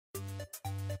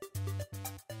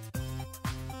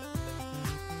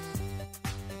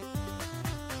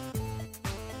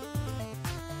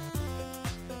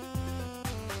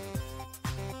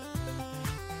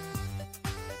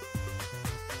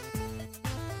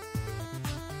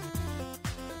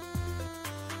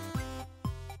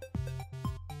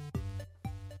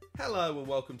Hello and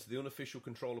welcome to the Unofficial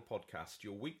Controller Podcast,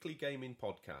 your weekly gaming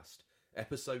podcast.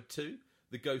 Episode 2,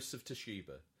 The Ghosts of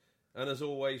Toshiba. And as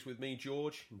always with me,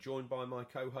 George, and joined by my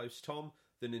co-host Tom,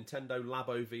 the Nintendo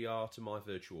Labo VR to my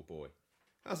virtual boy.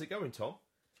 How's it going, Tom?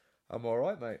 I'm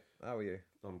alright, mate. How are you?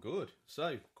 I'm good.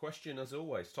 So, question as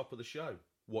always, top of the show.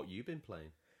 What you been playing?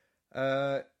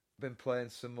 Been playing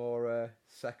some more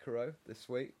Sekiro this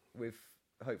week. We've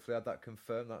hopefully had that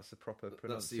confirmed. That's the proper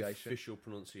pronunciation. That's the official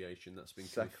pronunciation that's been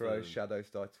Sekiro confirmed. Shadows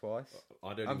Die Twice.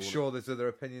 I'm sure there's other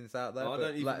opinions out there. I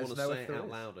don't even want to say it there out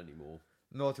is. loud anymore.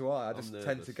 Nor do I. I I'm just tend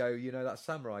nervous. to go, that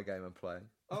samurai game I'm playing.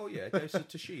 Oh yeah, Ghosts of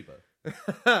Toshiba.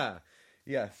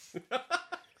 Yes.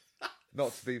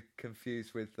 Not to be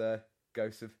confused with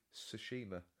Ghosts of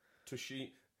Tsushima. Here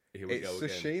we go again.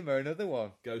 It's Tsushima, another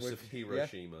one. Ghosts of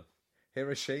Hiroshima. Yeah.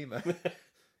 Hiroshima.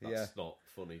 That's not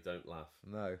funny, don't laugh.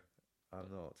 No, I'm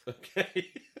not.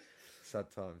 Okay. Sad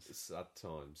times. Sad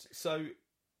times. So,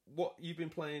 what you've been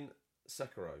playing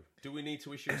Sekiro. Do we need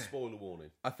to issue a spoiler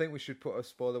warning? I think we should put a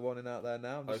spoiler warning out there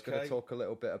now. I'm just going to talk a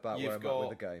little bit about where I'm at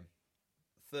with the game.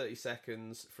 30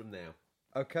 seconds from now.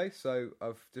 Okay, so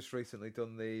I've just recently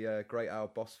done the Great Owl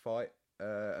boss fight,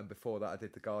 and before that I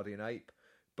did the Guardian Ape.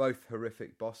 Both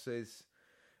horrific bosses.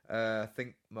 I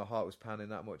think my heart was pounding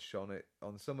that much on it.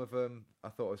 On some of them, I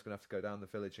thought I was going to have to go down the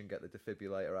village and get the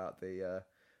defibrillator out the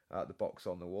box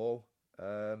on the wall.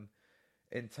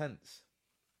 Intense.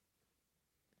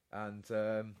 And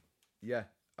I'm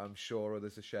sure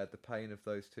others have shared the pain of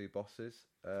those two bosses.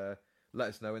 Let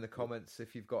us know in the comments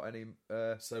if you've got any.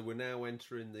 So we're now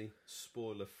entering the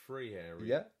spoiler-free area.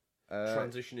 Yeah.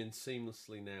 Transitioning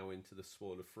seamlessly now into the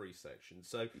spoiler-free section.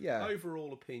 So,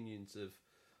 overall opinions of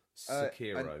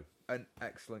Sekiro. An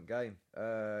excellent game.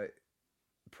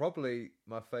 Probably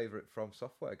my favourite From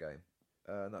Software game.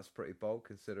 And that's pretty bold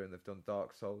considering they've done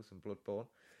Dark Souls and Bloodborne.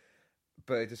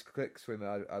 But it just clicks with me.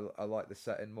 I like the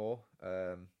setting more.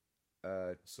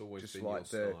 It's always just been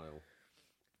like your style.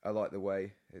 I like the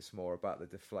way it's more about the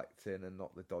deflecting and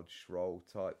not the dodge roll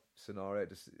type scenario.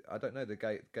 I don't know, the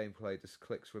gameplay just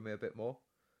clicks with me a bit more.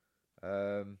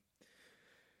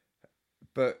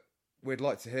 But we'd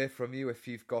like to hear from you if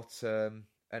you've got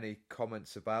any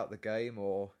comments about the game,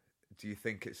 or do you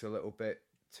think it's a little bit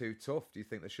too tough? Do you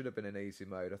think there should have been an easy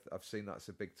mode? I've seen that's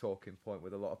a big talking point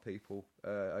with a lot of people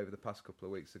over the past couple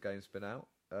of weeks the game's been out.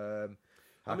 It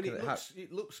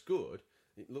looks good.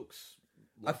 It looks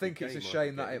like I think it's a game I shame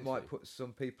could that get it might into. put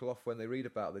some people off when they read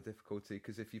about the difficulty,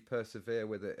 because if you persevere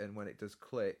with it and when it does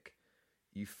click,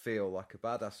 you feel like a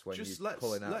badass when you're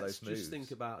pulling out those moves. Let's just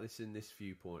think about this in this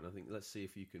viewpoint. I think let's see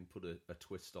if you can put a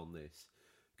twist on this.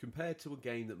 Compared to a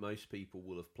game that most people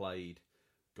will have played,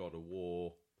 God of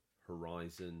War,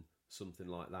 Horizon, something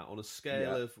like that, on a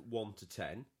scale of 1 to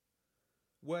 10,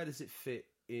 where does it fit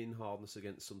in hardness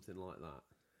against something like that?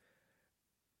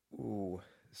 Ooh,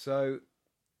 so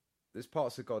there's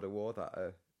parts of God of War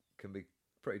that can be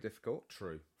pretty difficult.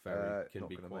 True, very. Can not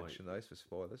be going to quite. mention those for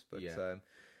spoilers, but Yeah.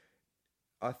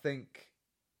 I think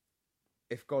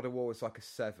if God of War was like a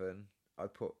 7,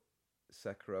 I'd put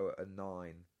Sekiro at a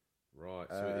 9. Right,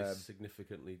 so it is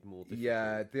significantly more difficult.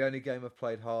 Yeah, the only game I've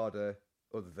played harder,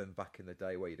 other than back in the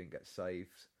day where you didn't get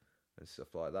saves and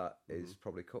stuff like that, is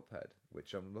probably Cuphead,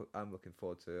 which I'm looking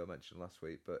forward to. I mentioned last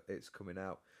week, but it's coming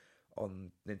out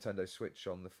on Nintendo Switch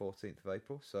on the 14th of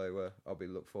April, so I'll be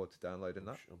looking forward to downloading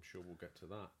that. I'm sure we'll get to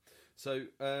that. So,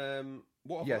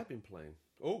 what have I been playing?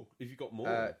 Oh, have you got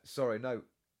more? Sorry, no.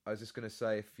 I was just going to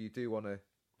say, if you do want to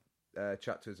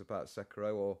chat to us about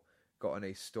Sekiro or got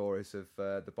any stories of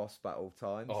the boss battle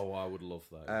times, Oh, I would love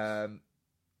those.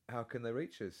 how can they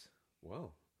reach us?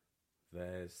 Well,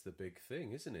 there's the big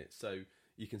thing, isn't it? So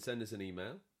you can send us an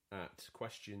email at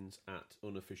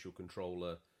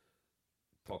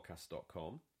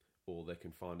questions@unofficialcontrollerpodcast.com, or they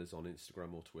can find us on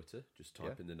Instagram or Twitter. Just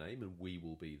type in the name and we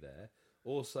will be there.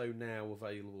 Also now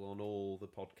available on all the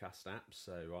podcast apps,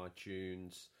 so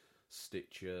iTunes,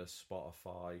 Stitcher,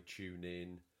 Spotify,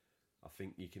 TuneIn. I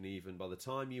think you can even, by the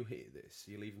time you hear this,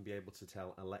 you'll even be able to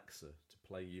tell Alexa to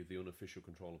play you the Unofficial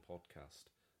Controller podcast.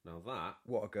 Now that...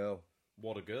 What a girl.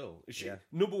 What a girl. Is she Yeah.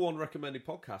 #1 recommended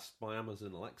podcast by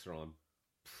Amazon Alexa? I'm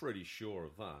pretty sure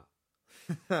of that.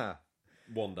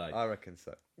 One day. I reckon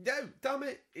so. No, damn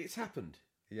it. It's happened.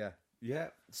 Yeah.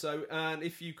 Yeah. So, and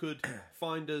if you could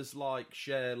find us, like,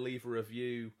 share, leave a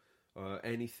review,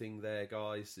 anything there,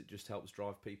 guys, that just helps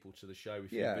drive people to the show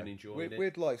if you've been enjoying it.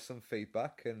 We'd like some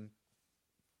feedback and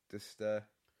just...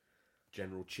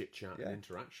 general chit-chat and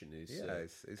interaction is...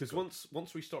 Because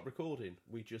once we stop recording,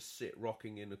 we just sit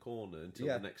rocking in a corner until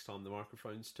the next time the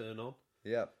microphones turn on.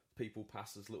 Yeah. People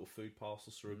pass us little food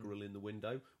parcels through a grill in the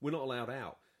window. We're not allowed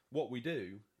out. What we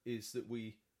do is that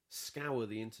we scour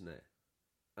the internet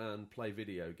and play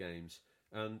video games.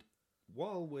 And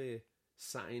while we're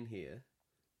sat in here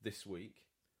this week,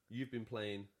 you've been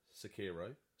playing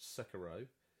Sekiro.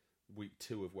 Week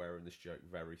 2 of wearing this joke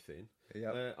very thin.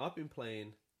 Yep. I've been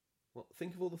playing. Well,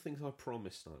 think of all the things I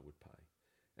promised I would play.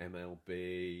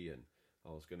 MLB, and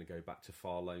I was going to go back to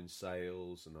Far Lone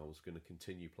Sales, and I was going to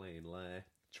continue playing Lair.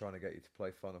 Trying to get you to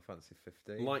play Final Fantasy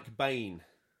 15. Like Bane,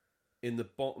 in the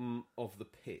bottom of the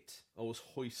pit, I was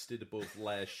hoisted above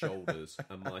Lair's shoulders,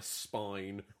 and my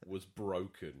spine was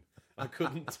broken. I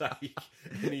couldn't take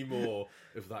any more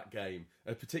of that game.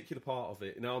 A particular part of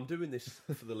it. Now, I'm doing this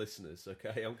for the listeners,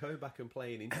 okay? I'm going back and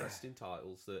playing interesting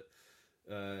titles that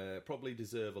probably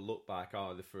deserve a look back,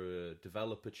 either for a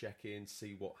developer check-in,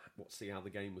 see how the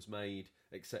game was made,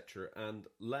 etc. And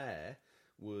Lair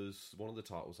was one of the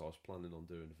titles I was planning on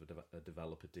doing a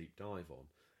developer deep dive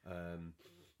on.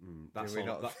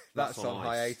 That's on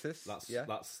hiatus.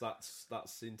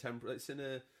 That's in temporary. It's in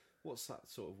a. What's that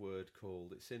sort of word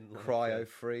called? It's in like cryo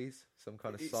freeze, some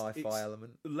kind of sci-fi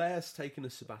element. Lair's taken a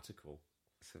sabbatical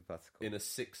in a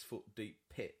 6 foot deep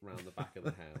pit round the back of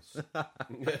the house.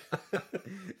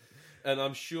 And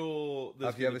I'm sure.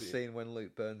 Have you ever seen When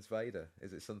Luke Burns Vader?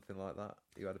 Is it something like that?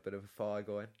 You had a bit of a fire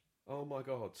going. Oh my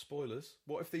God! Spoilers.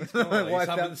 What if these guys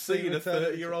haven't seen a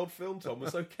 30-year-old film? Tom, we're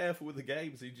so careful with the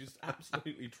games. He just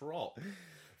absolutely dropped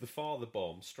the father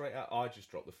bomb straight out. I just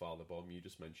dropped the father bomb. You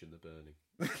just mentioned the burning.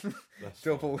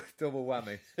 double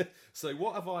whammy. So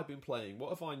what have I been playing? What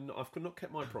have I? I've not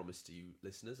kept my promise to you,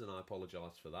 listeners, and I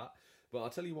apologise for that. But I'll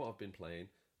tell you what I've been playing.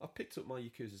 I've picked up my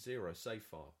Yakuza 0 save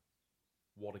file.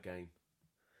 What a game!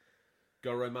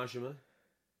 Goro Majima.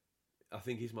 I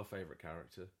think he's my favourite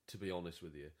character, to be honest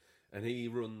with you. And he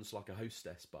runs like a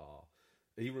hostess bar.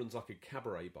 He runs like a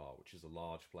cabaret bar, which is a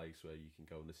large place where you can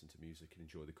go and listen to music and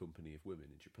enjoy the company of women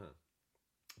in Japan.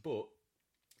 But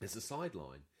as a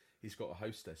sideline, he's got a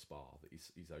hostess bar that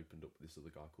he's opened up with this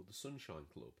other guy called the Sunshine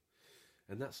Club.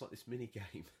 And that's like this mini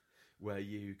game where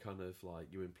you kind of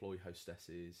like, you employ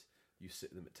hostesses, you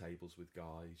sit them at tables with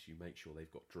guys, you make sure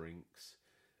they've got drinks.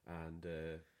 And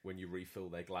when you refill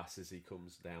their glasses, he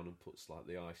comes down and puts like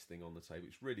the ice thing on the table.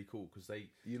 It's really cool because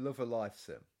You love a life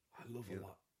sim. I love a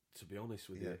lot. To be honest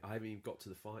with you, I haven't even got to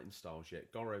the fighting styles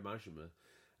yet. Goro Majima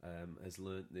has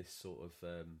learnt this sort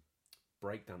of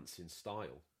breakdancing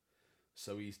style,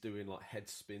 so he's doing like head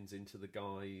spins into the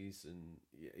guys, and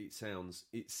it sounds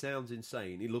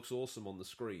insane. He looks awesome on the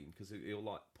screen because he'll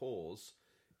like pause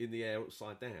in the air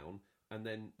upside down, and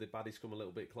then the baddies come a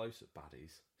little bit closer.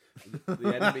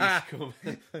 The enemies come.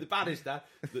 The baddies, Dad.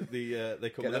 They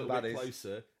come a little bit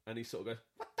closer, and he sort of goes,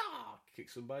 "What the?"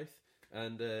 Kicks them both,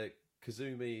 and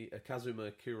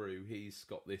Kazuma Kiryu, he's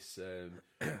got this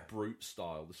brute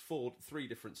style. There's 3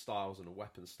 different styles and a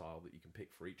weapon style that you can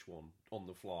pick for each one on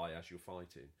the fly as you're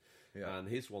fighting. Yeah. And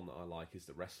his one that I like is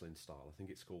the wrestling style. I think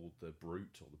it's called the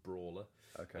Brute or the Brawler.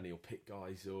 Okay. And he'll pick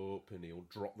guys up and he'll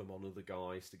drop them on other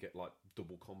guys to get like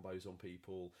double combos on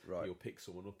people. Right. He'll pick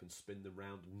someone up and spin them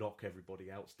round and knock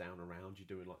everybody else down around you,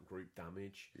 doing like group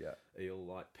damage. Yeah. He'll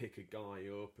like pick a guy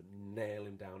up and nail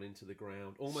him down into the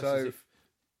ground, almost as if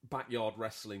backyard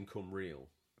wrestling come real.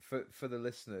 For the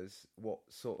listeners, what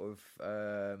sort of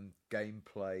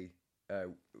gameplay,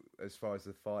 as far as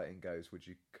the fighting goes, would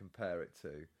you compare it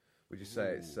to? Would you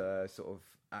say it's sort of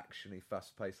actiony,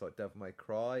 fast-paced like Devil May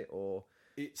Cry, or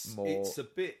it's a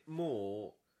bit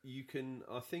more? You can,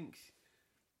 I think,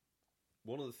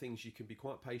 one of the things you can be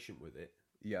quite patient with it.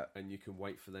 Yeah, and you can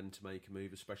wait for them to make a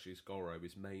move, especially as Goro.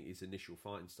 His initial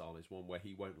fighting style is one where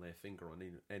he won't lay a finger on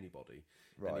anybody,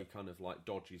 right? And he kind of like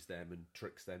dodges them and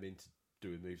tricks them into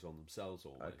doing moves on themselves.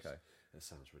 Almost. Okay, that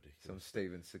sounds ridiculous. Some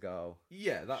Steven Seagal,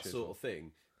 yeah, that sort of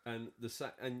thing. And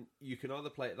and you can either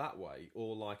play it that way,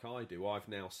 or like I do. I've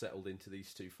now settled into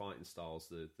these 2 fighting styles: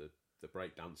 the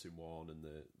breakdancing one and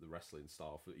the wrestling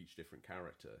style for each different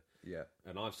character. Yeah,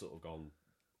 and I've sort of gone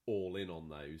all in on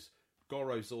those.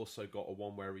 Goro's also got a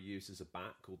one where he uses a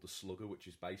bat called the Slugger, which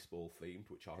is baseball themed,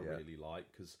 which I really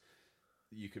like because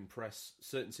you can press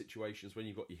certain situations when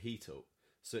you've got your heat up.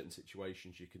 Certain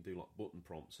situations you can do like button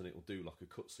prompts, and it'll do like a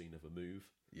cutscene of a move.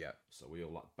 Yeah. So we'll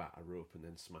like batter up and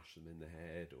then smash them in the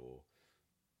head, or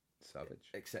savage,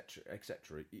 etc.,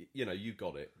 etc. You know, you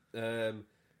got it. A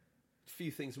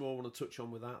few things more I want to touch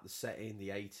on with that: the setting, the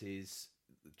 80s,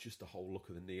 just the whole look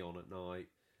of the neon at night.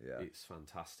 Yeah, it's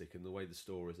fantastic, and the way the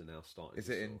stories are now starting. Is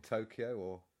it in Tokyo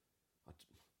or?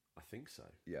 I think so.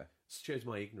 Yeah, it shows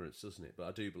my ignorance, doesn't it? But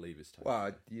I do believe it's Tokyo.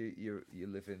 Well, you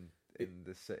live in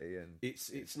the city, and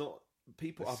it's not.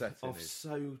 People, I've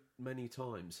so many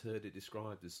times heard it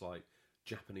described as like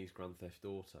Japanese Grand Theft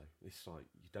Auto. It's like,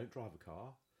 you don't drive a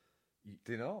car,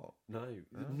 Do you not? No,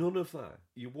 none of that.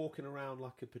 You're walking around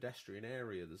like a pedestrian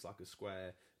area. There's like a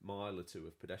square mile or two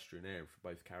of pedestrian area for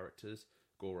both characters.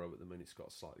 Goro at the minute's got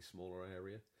a slightly smaller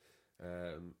area.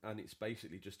 And it's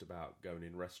basically just about going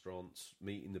in restaurants,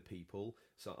 meeting the people.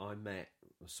 So I met,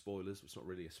 spoilers, it's not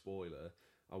really a spoiler,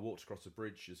 I walked across a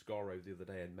bridge as Goro the other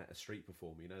day and met a street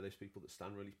performer. You know those people that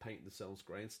stand really, paint themselves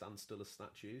grey and stand still as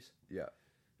statues? Yeah.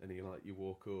 And you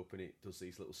walk up and it does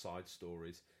these little side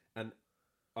stories. And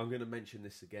I'm going to mention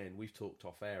this again. We've talked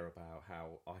off air about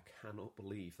how I cannot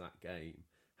believe that game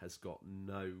has got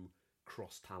no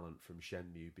cross talent from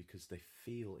Shenmue because they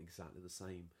feel exactly the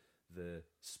same. The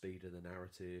speed of the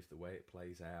narrative, the way it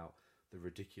plays out, the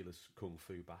ridiculous kung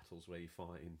fu battles where you're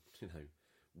fighting,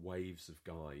 waves of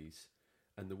guys,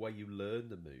 and the way you learn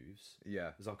the moves. Yeah.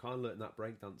 Because I kind of learned that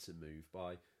breakdancing move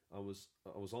I was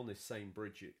on this same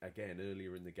bridge again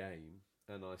earlier in the game,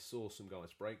 and I saw some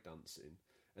guys breakdancing,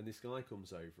 and this guy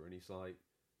comes over and he's like,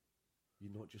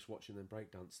 "You're not just watching them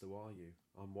breakdance, though, are you?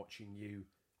 I'm watching you.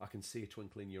 I can see a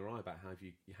twinkle in your eye about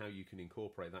how you can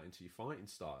incorporate that into your fighting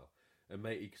style." And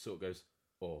matey sort of goes,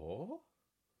 "Oh,"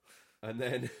 and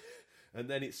then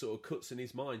it sort of cuts in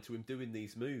his mind to him doing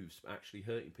these moves, actually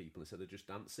hurting people instead of just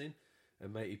dancing.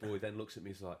 And matey boy then looks at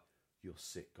me, he's like, "You're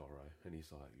sick, Goro," and he's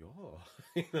like,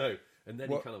 "Yeah," And then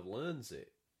he kind of learns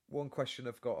it. One question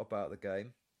I've got about the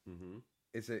game: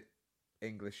 is it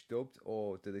English dubbed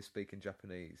or do they speak in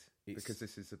Japanese? Because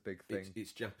this is a big thing.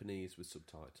 It's Japanese with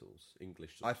subtitles,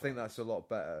 English subtitles. I think that's a lot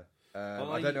better.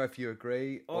 I don't know if you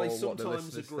agree. I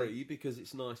sometimes agree because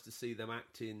it's nice to see them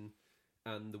acting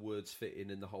and the words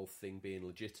fitting and the whole thing being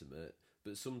legitimate.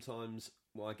 But sometimes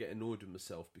I get annoyed with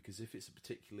myself because if it's a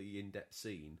particularly in-depth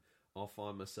scene, I'll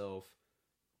find myself,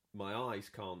 I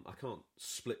can't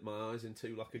split my eyes in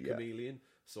two like a chameleon.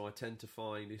 So I tend to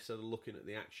find, instead of looking at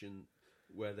the action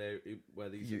where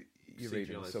these you're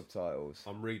reading the subtitles.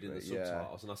 I'm reading the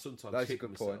subtitles, and I sometimes that's kick a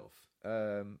good myself.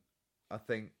 Point. I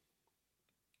think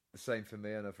the same for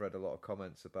me, and I've read a lot of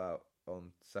comments about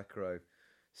on Sekiro,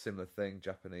 similar thing,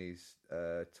 Japanese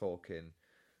talking.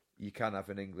 You can have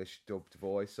an English dubbed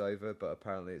voiceover, but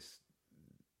apparently it's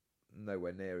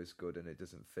nowhere near as good, and it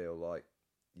doesn't feel like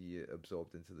you're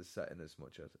absorbed into the setting as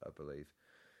much, I believe.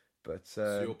 But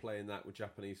so you're playing that with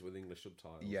Japanese with English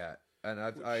subtitles? Yeah, and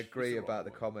I agree about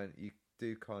the comment. You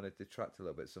do kind of detract a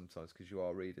little bit sometimes because you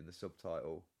are reading the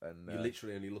subtitle and you're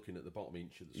literally only looking at the bottom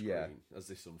inch of the screen as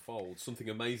this unfolds. Something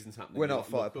amazing's happening. We're not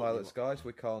fighter pilots, guys.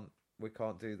 We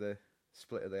can't do the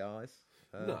split of the eyes.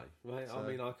 No, mate. So. I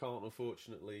mean, I can't,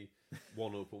 unfortunately,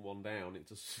 one up and one down. It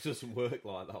just doesn't work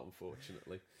like that,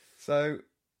 unfortunately. So,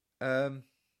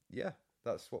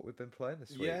 that's what we've been playing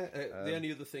this week. Yeah, the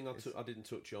only other thing I didn't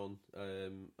touch on,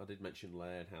 I did mention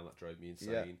Lair and how that drove me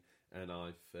insane. Yeah. And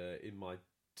I've, in my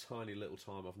tiny little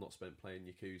time I've not spent playing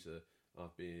Yakuza,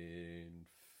 I've been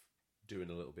doing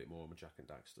a little bit more on my Jak and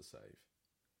Daxter save.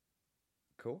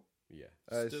 Cool. Yeah.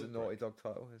 It's a Naughty Dog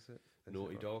title, is it?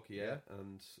 Naughty Dog, yeah.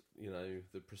 And,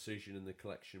 the precision and the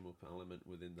collection element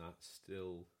within that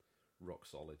still rock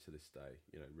solid to this day.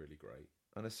 Really great.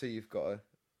 And I see you've got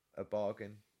a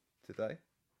bargain today.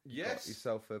 Yes. Got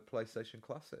yourself a PlayStation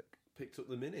Classic. Picked up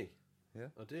the Mini. Yeah.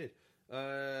 I did.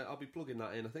 I'll be plugging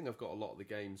that in. I think I've got a lot of the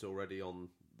games already on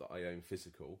that I own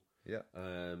physical. Yeah.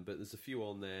 But there's a few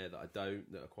on there that I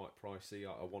don't, that are quite pricey.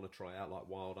 I want to try out, like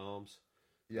Wild Arms.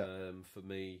 Yeah. For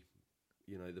me,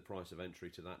 the price of entry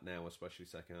to that now, especially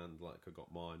secondhand, like I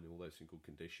got mine, all those in good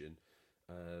condition.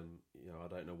 I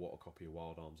don't know what a copy of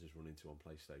Wild Arms is running to on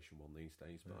PlayStation 1 these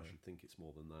days, but I should think it's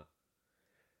more than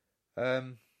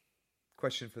that.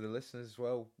 Question for the listeners as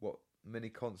well. What mini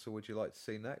console would you like to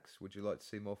see next? Would you like to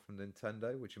see more from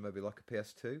Nintendo? Would you maybe like a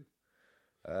PS2?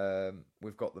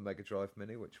 We've got the Mega Drive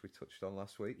Mini, which we touched on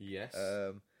last week. Yes.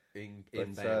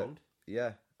 Inbound.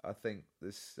 I think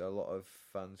there's a lot of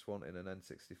fans wanting an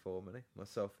N64 Mini,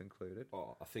 myself included.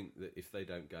 Oh, I think that if they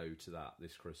don't go to that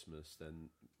this Christmas, then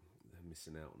they're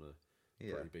missing out on a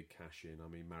pretty big cash in. I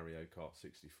mean, Mario Kart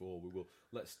 64. We will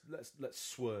let's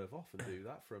swerve off and do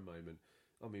that for a moment.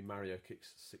 I mean, Mario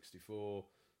Kicks 64,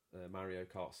 Mario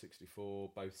Kart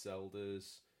 64, both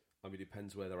Zeldas. I mean, it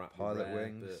depends where they're at. Pilot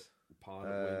Wings.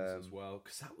 Pilot Wings as well,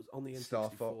 because that was on the N64. Star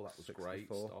Fox, that was 64. Great.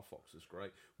 Star Fox was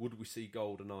great. Would we see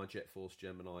GoldenEye, Jet Force,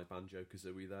 Gemini,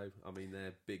 Banjo-Kazooie though? I mean,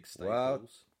 they're big staples. Well,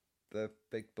 they're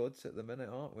big buds at the minute,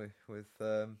 aren't we? With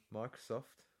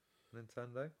Microsoft,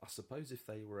 Nintendo. I suppose if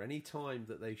they were any time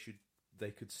that they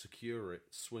could secure it,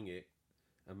 swing it,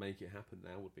 and make it happen,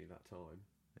 now would be that time.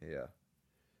 Yeah.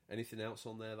 Anything else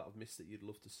on there that I've missed that you'd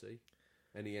love to see?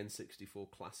 Any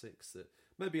N64 classics that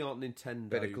maybe aren't Nintendo?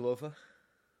 Bit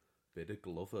of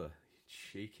Glover.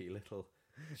 Cheeky little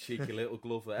Cheeky little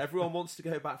Glover. Everyone wants to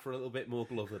go back for a little bit more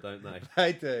Glover, don't they?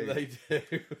 They do. They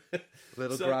do.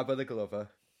 Little grab of the Glover.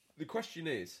 The question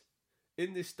is,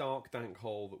 in this dark, dank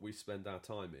hole that we spend our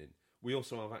time in, we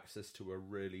also have access to a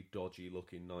really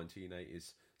dodgy-looking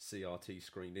 1980s CRT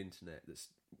screened internet that's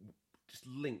just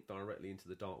linked directly into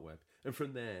the dark web. And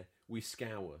from there, we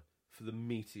scour for the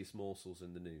meatiest morsels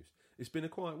in the news. It's been a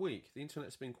quiet week. The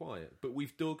internet's been quiet. But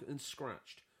we've dug and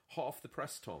scratched. Hot off the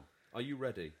press, Tom. Are you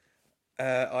ready?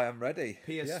 I am ready.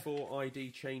 PS4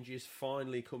 ID changes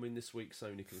finally coming this week,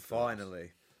 Sony confirmed.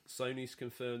 Finally. Sony's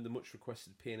confirmed the much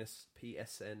requested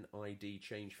PSN ID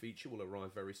change feature will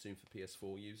arrive very soon for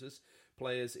PS4 users.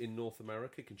 Players in North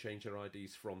America can change their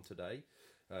IDs from today,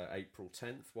 April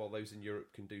 10th, while those in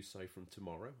Europe can do so from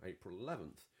tomorrow, April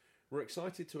 11th. We're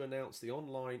excited to announce the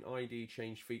online ID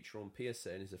change feature on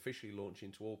PSN is officially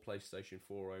launching to all PlayStation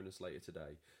 4 owners later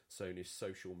today, Sony's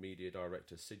social media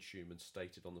director Sid Schumann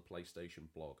stated on the PlayStation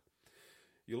blog.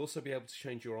 You'll also be able to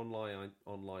change your online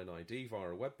ID via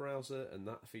a web browser, and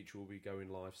that feature will be going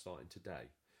live starting today.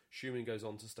 Schumann goes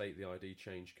on to state the ID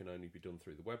change can only be done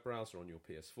through the web browser on your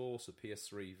PS4, so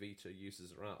PS3 Vita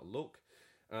users are out of luck.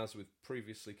 As with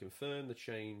previously confirmed, the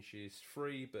change is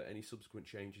free, but any subsequent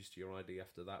changes to your ID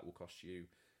after that will cost you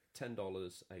 $10,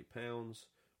 £8,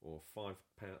 or $5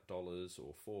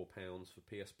 or £4 for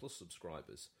PS Plus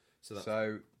subscribers.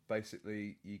 So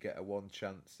basically, you get a one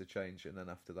chance to change, and then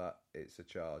after that, it's a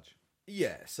charge.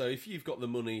 Yeah, so if you've got the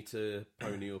money to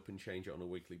pony up and change it on a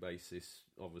weekly basis,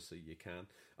 obviously you can.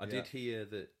 I did hear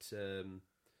that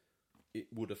it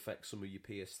would affect some of your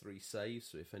PS3 saves,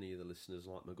 so if any of the listeners,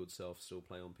 like my good self, still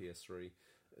play on PS3,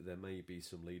 there may be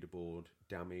some leaderboard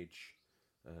damage,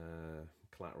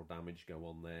 collateral damage go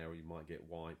on there, or you might get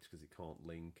wiped because it can't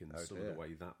link, and of the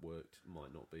way that worked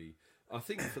might not be. I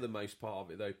think for the most part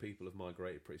of it, though, people have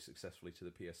migrated pretty successfully to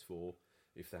the PS4.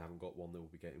 If they haven't got one, they will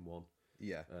be getting one.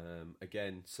 Yeah.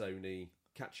 Again, Sony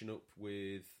catching up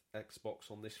with Xbox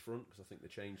on this front, because I think the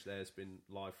change there has been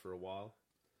live for a while.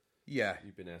 Yeah.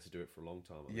 You've been able to do it for a long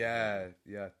time. Yeah.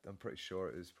 I'm pretty sure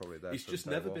it was probably there. It's just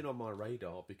never been on my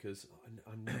radar because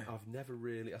I've never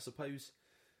really. I suppose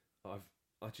I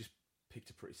just picked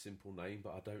a pretty simple name,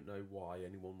 but I don't know why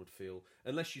anyone would feel,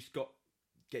 unless you've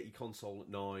get your console at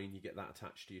 9, you get that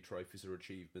attached to your trophies or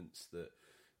achievements, that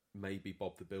maybe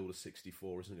Bob the Builder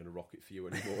 64 isn't going to rock it for you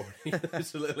anymore.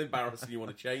 It's a little embarrassing, you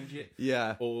want to change it.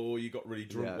 Yeah. Or you got really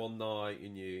drunk one night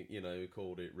and you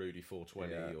called it Rudy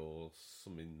 420 or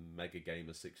something Mega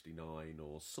Gamer 69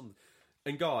 or some.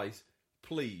 And guys,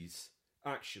 please,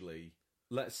 actually,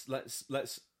 let's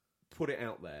put it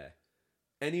out there.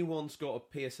 Anyone's got a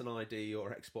PSN ID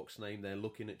or Xbox name they're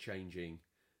looking at changing,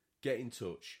 get in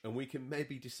touch, and we can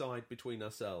maybe decide between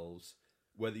ourselves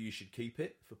whether you should keep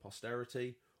it for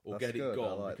posterity or get it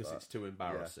gone because it's too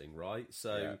embarrassing, right?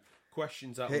 So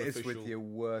questions out hit on us official. with your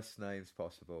worst names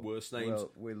possible. Worst names.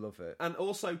 Well, we love it. And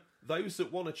also, those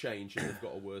that want to change and have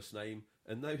got a worse name,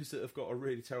 and those that have got a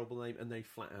really terrible name and they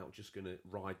flat out just going to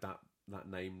ride that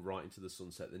name right into the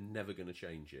sunset. They're never going to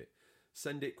change it.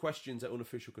 Send it questions at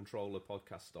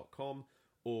unofficialcontrollerpodcast.com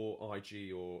or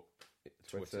IG or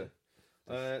Twitter.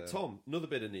 Tom, another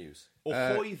bit of news.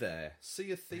 Ahoy there.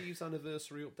 Sea of Thieves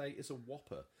anniversary update is a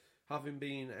whopper. Having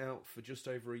been out for just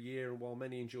over a year, and while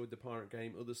many enjoyed the pirate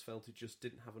game, others felt it just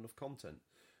didn't have enough content.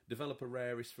 Developer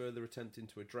Rare is further attempting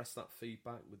to address that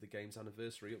feedback with the game's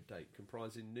anniversary update,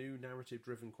 comprising new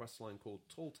narrative-driven questline called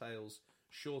Tall Tales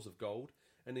Shores of Gold,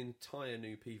 and an entire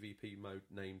new PvP mode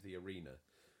named The Arena.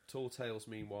 Tall Tales,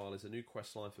 meanwhile, is a new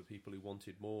questline for people who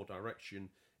wanted more direction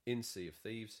in Sea of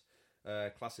Thieves.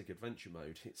 Classic adventure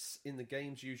mode. It's in the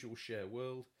game's usual share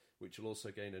world, which will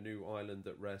also gain a new island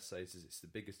that Rare says is it's the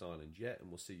biggest island yet, and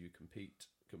will see you complete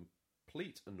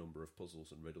a number of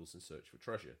puzzles and riddles in search for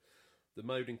treasure. The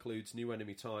mode includes new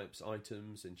enemy types,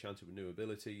 items enchanted with new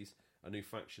abilities, a new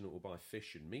faction that will buy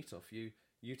fish and meat off you,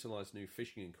 utilise new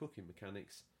fishing and cooking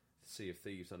mechanics. The Sea of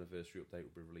Thieves anniversary update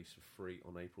will be released for free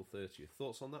on April 30th.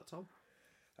 Thoughts on that, Tom?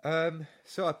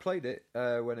 So I played it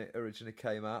when it originally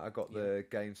came out. I got the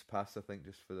Games Pass, I think,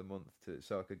 just for the month,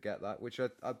 so I could get that, which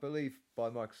I believe by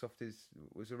Microsoft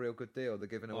was a real good deal. They're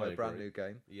giving away a brand new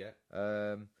game. Yeah.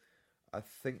 I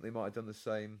think they might have done the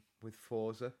same with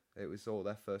Forza. It was all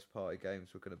their first party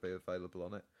games were going to be available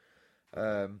on it.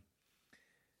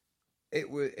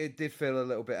 It did feel a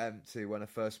little bit empty when I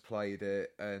first played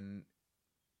it, and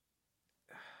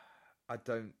I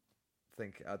don't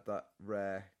think it had that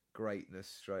Rare greatness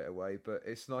straight away, but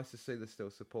it's nice to see they're still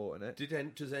supporting it.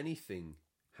 Does anything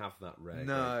have that Rare?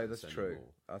 No, that's anymore? True.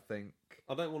 I think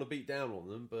I don't want to beat down on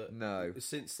them, but no,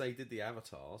 since they did the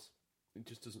avatars, it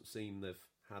just doesn't seem they've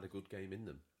had a good game in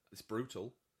them. It's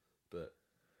brutal, but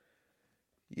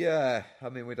Yeah, I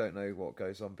mean, we don't know what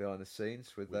goes on behind the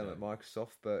scenes with We them at don't.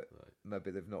 Microsoft, but Right.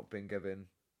 maybe they've not been given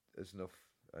as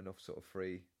enough sort of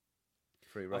free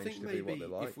I range think to be what they maybe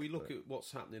like. if we look but- at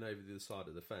what's happening over the other side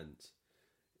of the fence,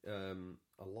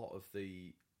 a lot of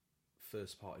the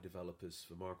first-party developers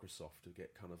for Microsoft to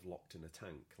get kind of locked in a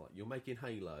tank. Like you're making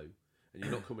Halo, and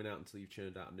you're not coming out until you've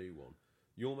churned out a new one.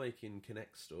 You're making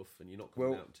Kinect stuff, and you're not coming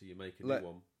Well, out until you make a let- new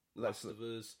one. let's Last of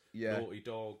Us, yeah. Naughty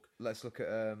Dog. Let's look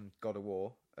at God of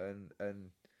War and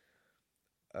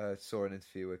saw an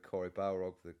interview with Corey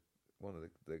Balrog, one of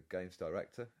the games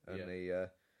director, and Yeah. he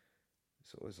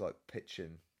sort of was like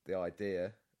pitching the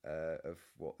idea of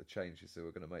what the changes they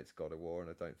were going to make to God of War, and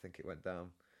I don't think it went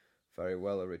down very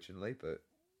well originally, but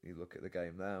you look at the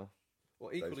game now.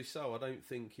 Well, equally so, I don't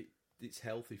think it's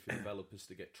healthy for developers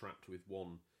to get trapped with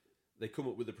one. They come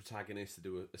up with a protagonist to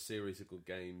do a series of good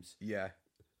games. Yeah,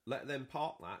 Let them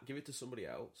park that, give it to somebody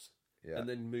else, yeah, and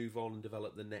then move on and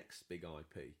develop the next big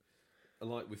IP. And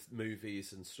like with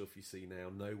movies and stuff you see now,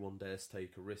 no one dares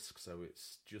take a risk, so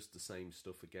it's just the same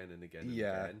stuff again and again and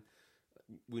Yeah. again.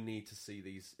 We need to see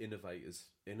these innovators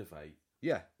innovate.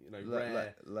 yeah. You know,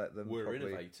 Let them. were probably...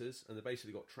 innovators, and they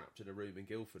basically got trapped in a room in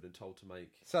Guildford and told to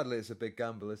make. Sadly, it's a big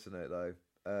gamble, isn't it? Though.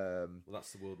 Well,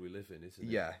 that's the world we live in, isn't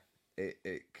it? Yeah,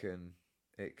 it can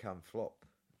flop.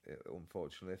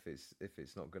 Unfortunately, if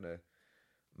it's not going to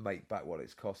make back what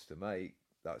it's cost to make,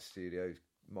 that studio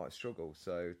might struggle.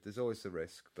 So there's always the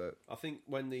risk. But I think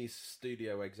when these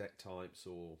studio exec types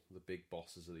or the big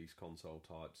bosses of these console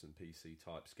types and PC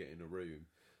types get in a room,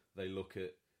 they look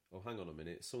at, oh, hang on a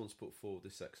minute, someone's put forward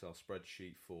this Excel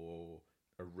spreadsheet for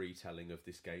a retelling of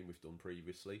this game we've done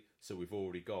previously, so we've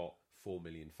already got 4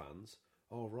 million fans.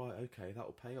 Oh, right, okay,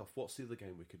 that'll pay off. What's the other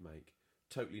game we could make?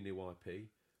 Totally new IP.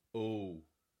 Oh,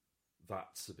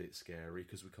 that's a bit scary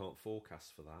because we can't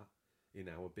forecast for that in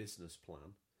our business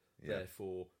plan. yeah,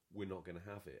 Therefore, we're not going to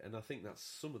have it. And I think that's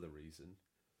some of the reason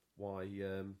why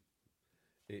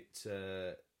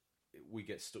we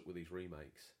get stuck with these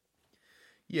remakes.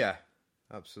 yeah,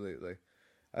 absolutely.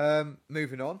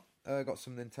 Moving on, got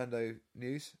some Nintendo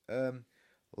news.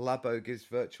 Labo gives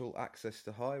virtual access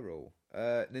to Hyrule.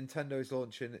 Nintendo is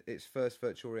launching its first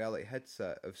virtual reality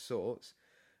headset of sorts.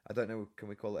 I don't know, can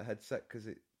we call it a headset because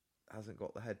it hasn't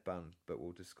got the headband, but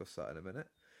we'll discuss that in a minute.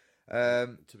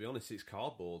 To be honest, it's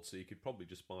cardboard, so you could probably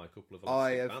just buy a couple of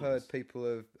I elastic have bands. heard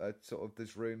people have sort of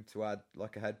there's room to add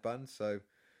like a headband, so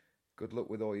good luck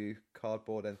with all you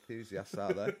cardboard enthusiasts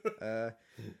out there.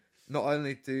 Not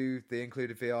only do the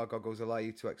included VR goggles allow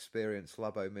you to experience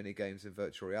Labo mini games in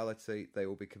virtual reality, they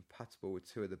will be compatible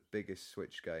with two of the biggest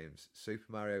Switch games, Super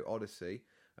Mario Odyssey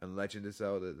and Legend of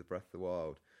Zelda: The Breath of the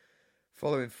Wild.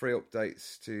 Following 3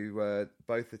 updates to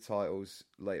both the titles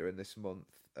later in this month,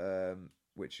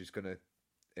 which is going to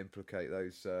implicate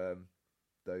those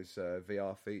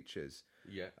VR features.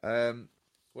 Yeah.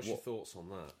 What's your thoughts on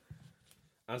that?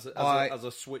 As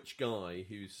a Switch guy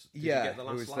did you get the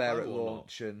last who was Labo there at or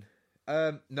launch, and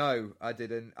no, I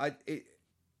didn't. not?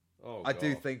 Oh, I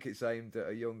do God. think it's aimed at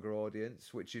a younger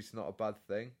audience, which is not a bad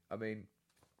thing. I mean,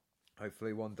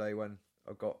 hopefully one day when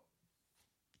I've got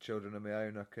children of my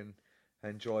own, I can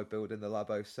enjoy building the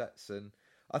Labo sets, and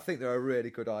I think they're a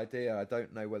really good idea. I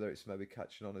don't know whether it's maybe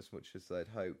catching on as much as they'd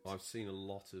hoped. I've seen a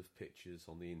lot of pictures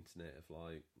on the internet of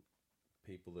like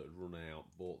people that had run out,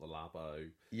 bought the Labo,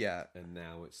 Yeah, and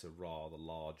now it's a rather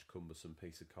large, cumbersome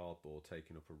piece of cardboard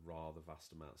taking up a rather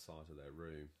vast amount of size of their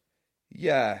room.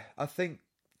 yeah. I think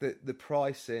that the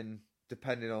pricing,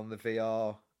 depending on the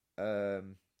VR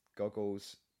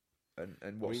goggles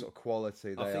and what sort of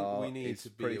quality they I think are, we need is to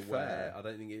be pretty aware. fair. I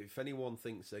don't think if anyone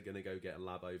thinks they're going to go get a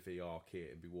Labo VR kit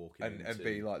and be walking And into,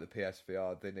 be like the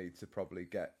PSVR, they need to probably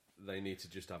get. they need to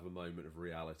just have a moment of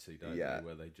reality, don't Yeah. they?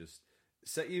 Where they just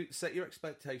set your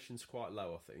expectations quite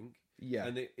low. I think. Yeah,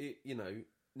 And it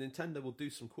Nintendo will do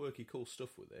some quirky, cool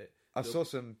stuff with it. I saw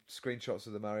some screenshots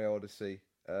of the Mario Odyssey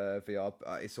VR.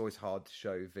 It's always hard to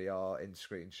show VR in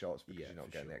screenshots because Yeah, you're not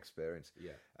for getting the sure. experience.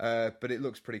 Yeah. But it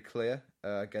looks pretty clear.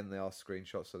 Again, they are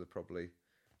screenshots, so they're probably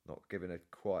not giving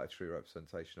quite a true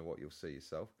representation of what you'll see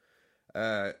yourself.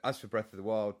 As for Breath of the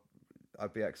Wild,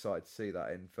 I'd be excited to see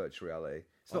that in virtual reality.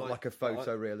 It's not like a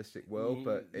photorealistic world,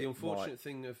 but the it unfortunate might.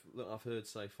 thing that I've heard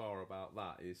so far about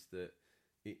that is that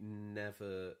it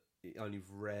only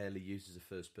rarely uses a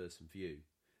first-person view.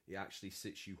 It actually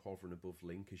sits you hovering above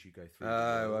Link as you go through. the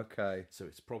Oh, world. okay. So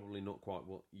it's probably not quite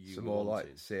what you So more wanted.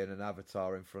 like seeing an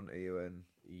avatar in front of you, and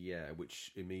Yeah,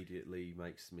 which immediately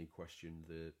makes me question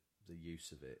the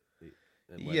use of it.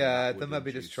 And whether yeah, that they would may be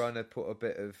induce- just trying to put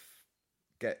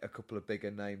get a couple of bigger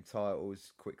name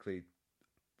titles quickly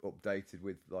updated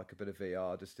with like a bit of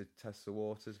VR just to test the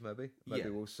waters. Maybe Yeah.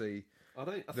 we'll see. I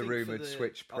The think rumoured for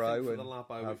Switch I Pro think for and the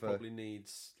Labo, have it probably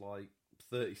needs like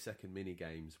 30-second mini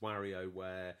games,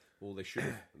 WarioWare, or they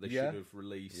should Yeah. have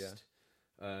released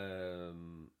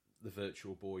the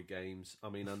Virtual Boy games. I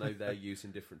mean, I know they're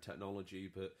using different technology,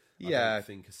 but I don't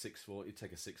think a sixth form it'd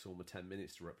take a sixth form 10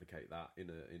 minutes to replicate that in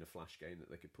a flash game that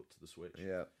they could put to the Switch.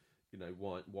 Yeah. You know,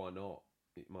 why not?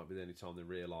 It might be the only time they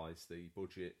realise the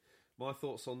budget. My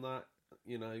thoughts on that,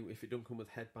 you know, if it don't come with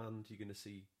headband, you're going to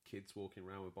see kids walking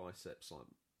around with biceps like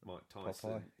Mike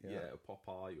Tyson, Popeye, or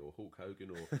Popeye, or Hulk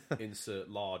Hogan, or insert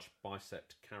large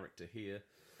bicep character here.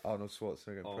 Arnold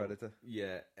Schwarzenegger and Predator.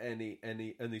 Yeah, any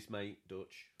and his mate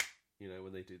Dutch, you know,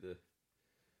 when they do the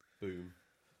boom.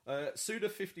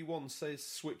 Suda51 says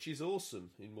Switch is awesome.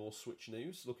 In more Switch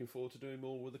news, looking forward to doing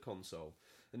more with the console.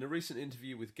 In a recent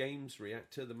interview with Games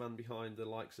Reactor, the man behind the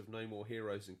likes of No More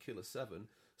Heroes and Killer 7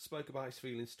 spoke about his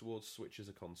feelings towards Switch as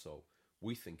a console.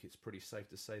 We think it's pretty safe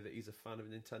to say that he's a fan of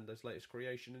Nintendo's latest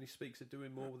creation, and he speaks of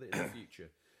doing more with it in the future.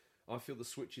 I feel the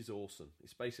Switch is awesome.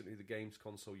 It's basically the games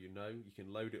console you know. You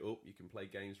can load it up, you can play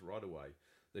games right away.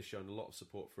 They've shown a lot of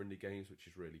support for indie games, which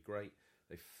is really great.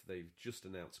 They've just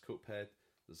announced Cuphead.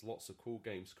 There's lots of cool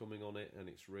games coming on it, and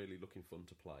it's really looking fun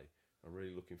to play. I'm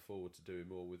really looking forward to doing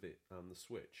more with it and the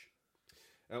Switch.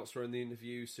 Elsewhere in the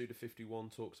interview,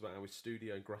 Suda51 talks about how his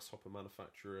studio, Grasshopper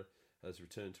Manufacturer, has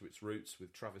returned to its roots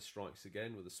with Travis Strikes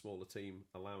Again, with a smaller team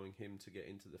allowing him to get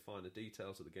into the finer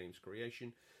details of the game's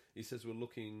creation. He says we're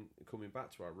coming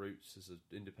back to our roots as an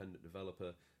independent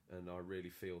developer, and I really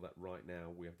feel that right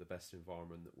now we have the best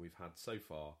environment that we've had so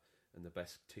far and the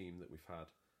best team that we've had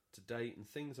to date, and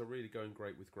things are really going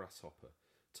great with Grasshopper.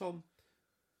 Tom,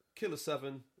 Killer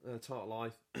 7 title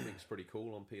I think is pretty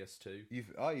cool on PS2.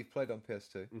 You've played on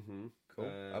PS2. Mm-hmm.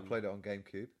 Cool. I played it on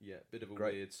GameCube. Yeah, bit of a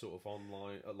Great. weird sort of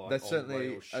online, like There's certainly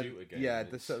on-rail shooter game. Yeah,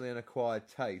 there's certainly an acquired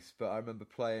taste, but I remember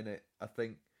playing it. I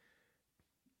think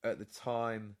at the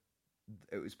time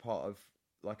it was part of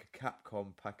like a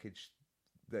Capcom package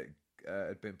that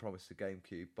had been promised to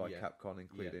GameCube by Capcom,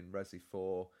 including Resi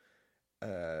 4,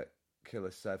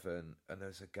 Killer 7, and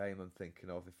there's a game I'm thinking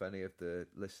of, if any of the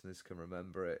listeners can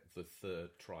remember it. The third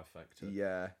trifecta.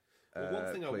 Yeah. Well,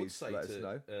 one thing I would say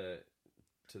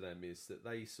to them is that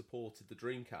they supported the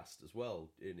Dreamcast as well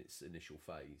in its initial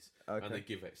phase. Okay. And they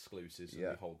give exclusives and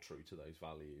they hold true to those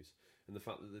values. And the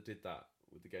fact that they did that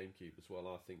with the GameCube as well,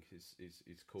 I think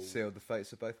is cool. Sealed the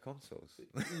fates of both consoles.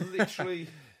 It literally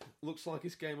looks like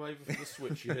it's game over for the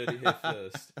Switch. You heard it here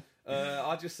first.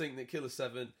 I just think that Killer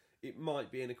 7, it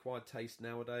might be an acquired taste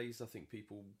nowadays. I think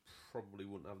people probably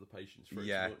wouldn't have the patience for it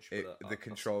too much. But the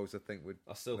controls, I think, would.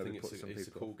 I still think it's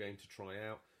a cool game to try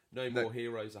out. No More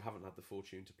Heroes, I haven't had the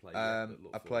fortune to play yet.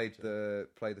 I played the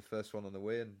first one on the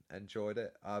Wii and enjoyed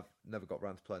it. I've never got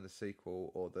around to playing the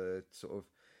sequel or the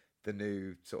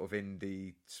new sort of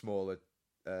indie, smaller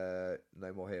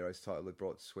No More Heroes title they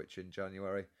brought to Switch in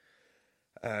January.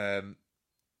 I'd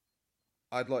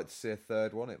like to see a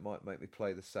third one. It might make me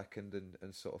play the second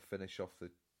and sort of finish off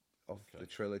the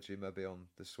trilogy maybe on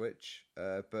the Switch.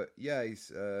 But yeah,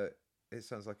 it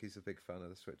sounds like he's a big fan of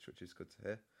the Switch, which is good to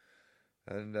hear.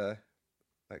 And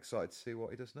excited to see what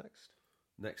he does next.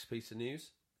 Next piece of news.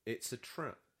 It's a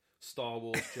trap. Star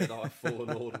Wars Jedi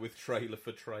Fallen Order with trailer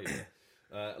for trailer.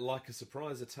 Like a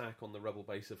surprise attack on the rebel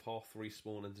base of Hoth,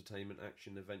 Respawn Entertainment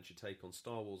action adventure take on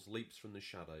Star Wars leaps from the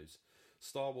shadows.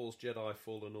 Star Wars Jedi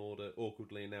Fallen Order,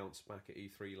 awkwardly announced back at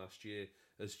E3 last year,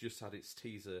 has just had its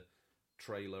teaser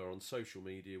trailer on social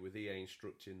media with EA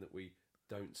instructing that we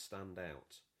don't stand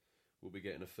out. We'll be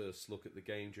getting a first look at the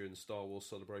game during the Star Wars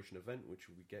Celebration event, which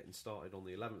will be getting started on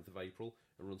the 11th of April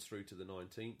and runs through to the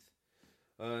 19th.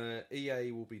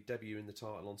 EA will be debuting the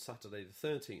title on Saturday the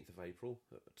 13th of April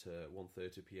at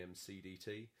 1:30pm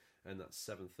CDT, and that's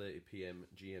 7:30pm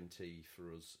GMT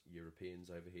for us Europeans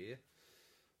over here.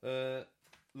 A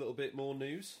little bit more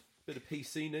news, bit of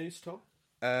PC news, Tom.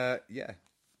 Yeah,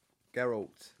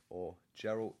 Geralt or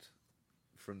Geralt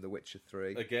from The Witcher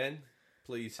 3 again.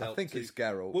 Please help. I think it's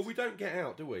Geralt. Well, we don't get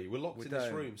out, do we? We're locked in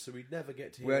this room, so we never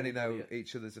get to hear. We only know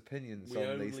each other's opinions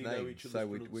on these names, so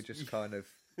we just kind of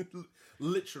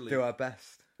literally do our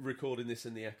best. Recording this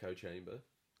in the echo chamber.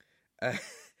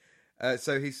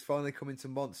 So he's finally coming to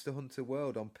Monster Hunter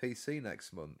World on PC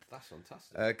next month. That's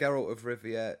fantastic. Geralt of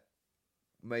Rivia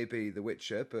may be The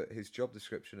Witcher, but his job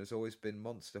description has always been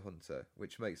Monster Hunter,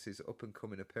 which makes his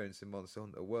up-and-coming appearance in Monster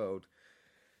Hunter World.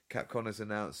 Capcom has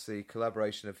announced the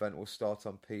collaboration event will start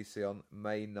on PC on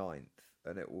May 9th,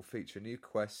 and it will feature new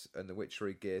quests and the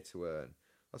Witchery gear to earn.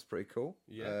 That's pretty cool.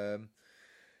 Yeah.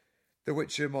 The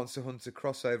Witcher Monster Hunter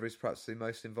crossover is perhaps the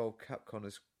most involved Capcom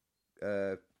has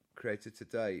created to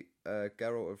date.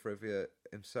 Geralt of Rivia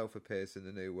himself appears in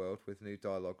the new world with new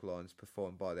dialogue lines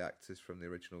performed by the actors from the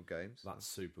original games. That's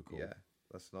super cool. Yeah,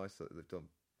 that's nice that they've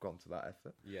gone to that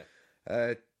effort.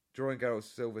 Yeah. Drawing Geralt's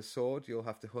silver sword, you'll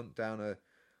have to hunt down a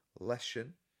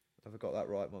Leshen. Have I got that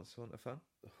right, Monster Hunter fan?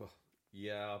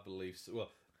 Yeah, I believe so.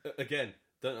 Well, again,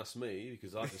 don't ask me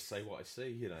because I just say what I see.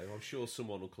 You know, I'm sure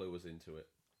someone will clue us into it.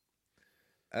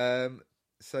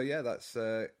 So yeah, that's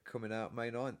coming out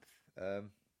May 9th.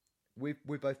 We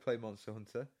both play Monster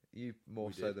Hunter. You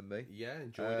more so than me. Yeah,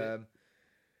 enjoyed it.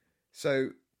 So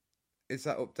is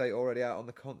that update already out on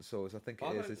the consoles? I think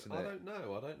it is, isn't it? I don't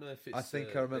know. I don't know if it's. I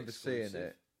think I remember seeing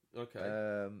it.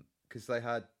 Okay. Because they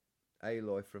had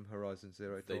Aloy from Horizon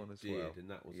Zero Dawn as well. And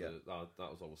that was that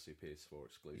was obviously a PS4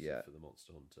 exclusive for the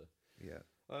Monster Hunter.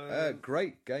 Yeah.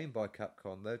 Great game by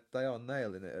Capcom. They are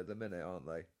nailing it at the minute, aren't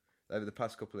they? Over the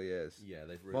past couple of years. Yeah,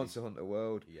 they've really... Monster Hunter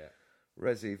World. Yeah.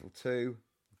 Resi Evil 2.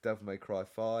 Devil May Cry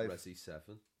 5. Resi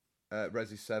 7.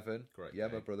 Resi 7. Great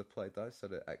game. My brother played that. It's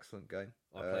an excellent game.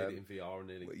 I played it in VR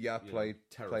nearly. Yeah, I played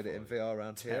it in VR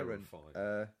around terrifying.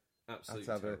 Here. And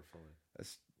absolutely have terrifying.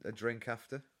 A drink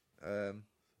after.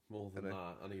 More than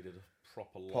that, I needed a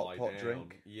proper pot down.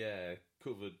 drink. Yeah,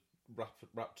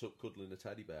 wrapped up cuddling a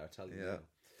teddy bear, I tell you now.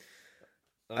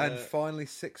 And finally,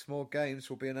 6 more games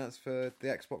will be announced for the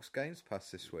Xbox Games Pass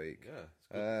this week. Yeah,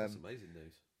 it's good. That's amazing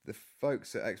news. The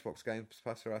folks at Xbox Games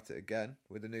Pass are at it again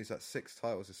with the news that 6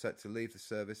 titles are set to leave the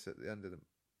service at the end of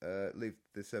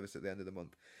the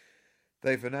month.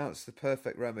 They've announced the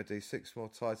perfect remedy. 6 more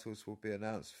titles will be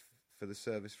announced for the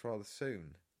service rather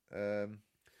soon.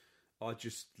 I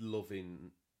just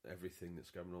loving everything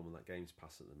that's going on with that Games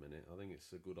Pass at the minute. I think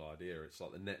it's a good idea. It's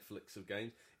like the Netflix of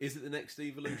games. Is it the next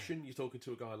evolution? You're talking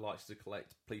to a guy who likes to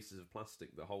collect pieces of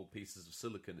plastic that hold pieces of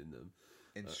silicon in them.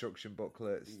 Instruction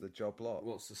booklets, the job lot.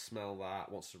 Wants to smell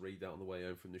that, wants to read that on the way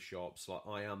home from the shops. Like,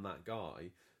 I am that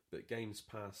guy. But Games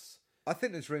Pass... I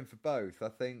think there's room for both. I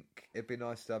think it'd be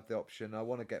nice to have the option. I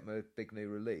want to get my big new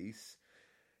release.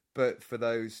 But for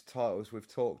those titles we've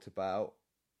talked about,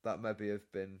 that maybe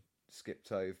have been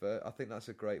skipped over, I think that's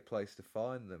a great place to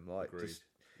find them. Like, Agreed.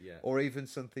 Yeah. Or even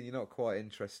something you're not quite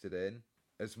interested in,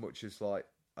 as much as, like,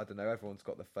 I don't know, everyone's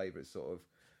got their favourite sort of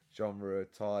genre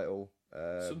title.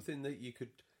 Something that you could...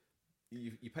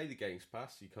 You pay the Games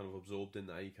Pass, you're kind of absorbed in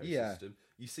that ecosystem. Yeah.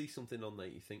 You see something on there,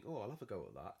 you think, oh, I'll have a go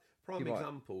at that. Prime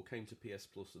example came to PS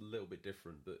Plus a little bit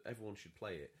different, but everyone should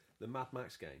play it. The Mad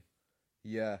Max game.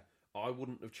 Yeah. I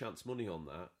wouldn't have chanced money on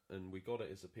that, and we got it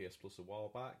as a PS Plus a while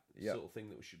back. Yep. Sort of thing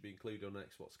that should be included on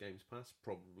Xbox Games Pass.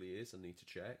 Probably is. I need to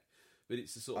check. But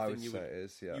it's the sort of thing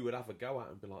you would have a go at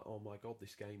and be like, oh my god,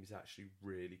 this game is actually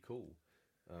really cool.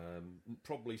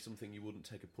 Probably something you wouldn't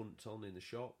take a punt on in the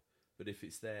shop, but if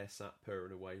it's there, sat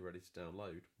purring away, ready to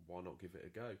download, why not give it a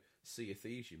go? Sea of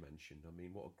Thieves you mentioned. I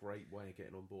mean, what a great way of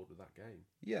getting on board with that game.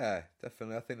 Yeah,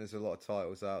 definitely. I think there's a lot of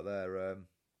titles out there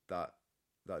that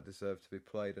deserve to be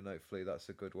played, and hopefully that's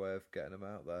a good way of getting them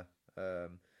out there.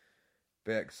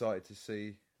 Be excited to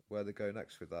see where they go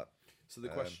next with that. So the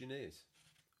question is,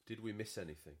 did we miss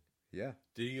anything? Yeah.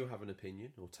 Do you have an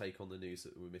opinion or take on the news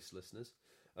that we missed, listeners?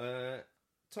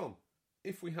 Tom,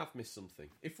 if we have missed something,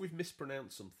 if we've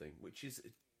mispronounced something, which is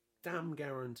damn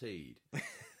guaranteed,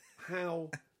 how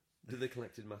do the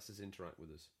collected masses interact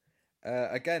with us?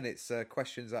 Again, it's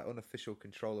questions at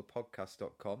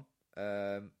unofficialcontrollerpodcast.com.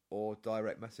 Or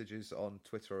direct messages on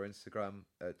Twitter or Instagram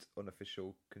at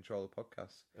Unofficial Controller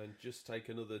Podcast. And just take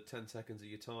another 10 seconds of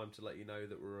your time to let you know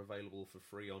that we're available for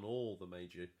free on all the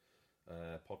major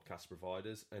podcast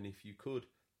providers. And if you could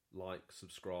like,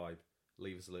 subscribe,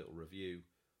 leave us a little review,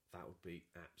 that would be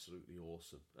absolutely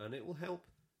awesome. And it will help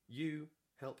you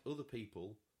help other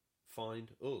people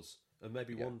find us. And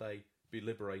maybe one day be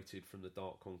liberated from the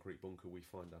dark concrete bunker we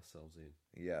find ourselves in.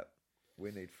 Yeah,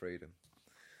 we need freedom.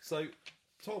 So,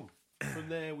 Tom, from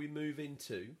there we move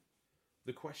into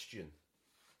the question.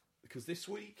 Because this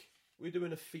week we're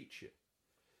doing a feature.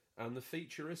 And the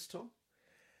feature is, Tom?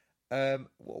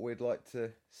 What we'd like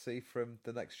to see from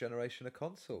the next generation of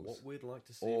consoles. What we'd like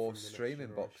to see or from the streaming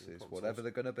next boxes, whatever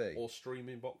they're going to be. Or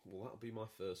streaming box. Well, that'll be my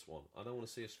first one. I don't want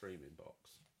to see a streaming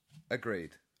box.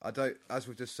 Agreed. I don't. As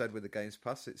we've just said with the Games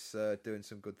Pass, it's doing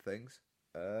some good things.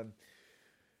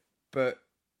 But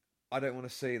I don't want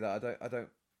to see that. I don't.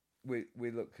 We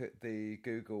look at the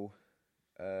Google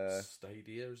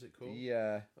Stadia, is it called?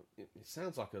 Yeah. It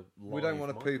sounds like a live we don't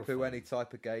want to poo-poo microphone. any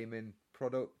type of gaming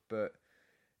product, but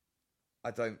I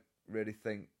don't really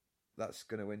think that's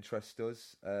going to interest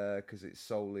us because it's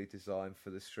solely designed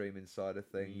for the streaming side of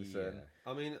things. Yeah.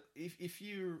 I mean, if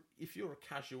you're a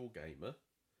casual gamer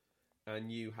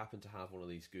and you happen to have one of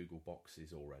these Google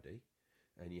boxes already,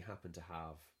 and you happen to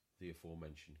have the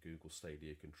aforementioned Google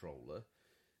Stadia controller.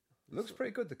 Looks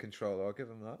pretty good, the controller, I'll give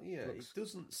them that. Yeah, it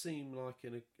doesn't seem like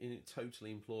in a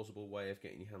totally implausible way of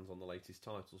getting your hands on the latest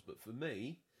titles, but for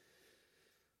me,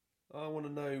 I want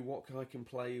to know what I can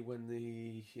play when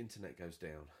the internet goes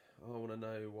down. I want to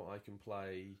know what I can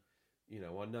play.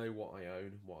 I know what I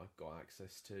own, what I've got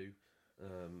access to.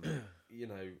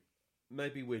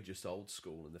 Maybe we're just old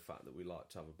school in the fact that we like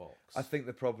to have a box. I think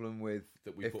the problem with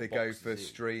if they go for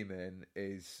streaming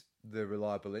is the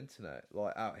reliable internet.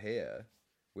 Like out here,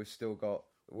 we're still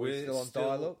on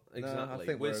dial-up. Exactly. No, I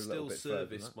think we're still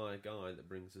serviced by a guy that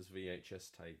brings us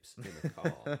VHS tapes in a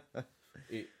car.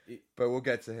 But we'll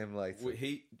get to him later.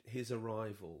 His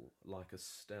arrival, like a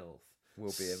stealth,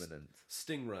 will be imminent.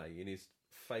 Stingray in his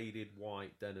faded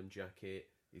white denim jacket,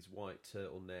 his white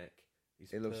turtleneck,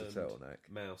 his loves a turtleneck,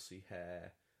 mousy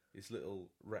hair, his little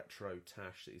retro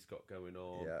tash that he's got going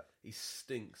on. Yeah. He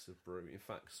stinks of Brute. In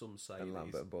fact, some say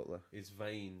Lambert and Butler. His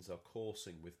veins are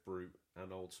coursing with Brute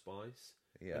and Old Spice.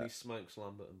 Yeah. And he smokes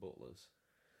Lambert and Butlers.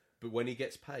 But when he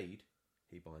gets paid,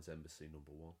 he buys Embassy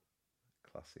 #1.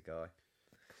 Classy guy.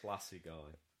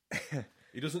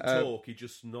 He doesn't talk, he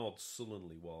just nods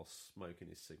sullenly while smoking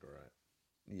his cigarette.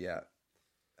 Yeah.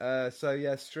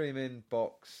 Streaming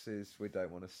boxes we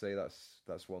don't want to see.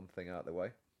 That's one thing out of the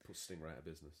way. Put Stingray out of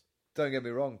business. Don't get me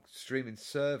wrong. Streaming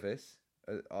service,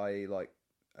 i.e., like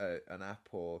an app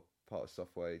or part of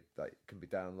software that can be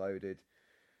downloaded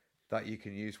that you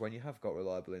can use when you have got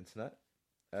reliable internet,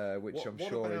 which I'm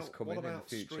sure is coming in the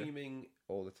future. Streaming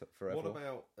all the forever. What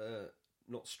about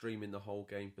not streaming the whole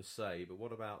game per se, but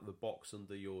what about the box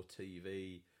under your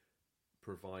TV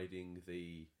providing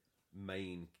the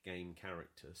main game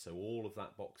character? So all of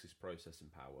that box's processing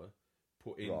power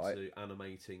put into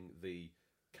animating the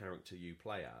character you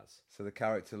play as. So the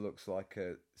character looks like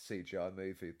a CGI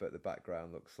movie, but the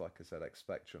background looks like a ZX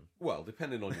Spectrum. Well,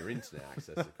 depending on your internet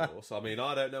access, of course. I mean,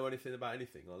 I don't know anything about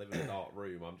anything. I live in a dark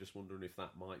room. I'm just wondering if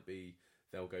that might be,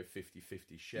 they'll go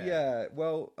 50-50 share. Yeah,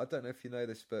 well, I don't know if you know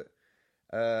this, but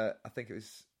I think it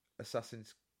was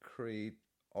Assassin's Creed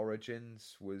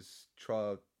Origins was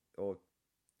trialed or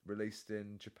released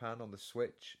in Japan on the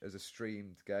Switch as a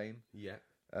streamed game. Yeah.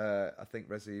 I think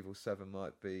Resident Evil 7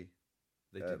 might be...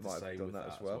 They did the same with that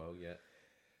as well.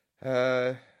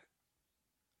 Yeah.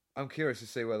 I'm curious to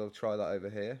see whether they'll try that over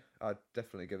here. I'd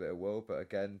definitely give it a whirl, but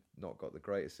again, not got the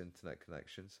greatest internet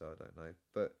connection, so I don't know.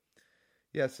 But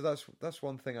yeah, so that's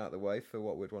one thing out of the way for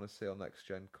what we'd want to see on next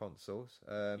gen consoles.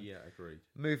 Yeah, agreed.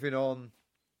 Moving on,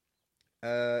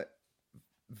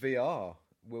 VR.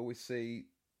 Will we see?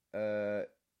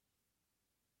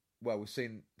 Well, we've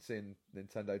seen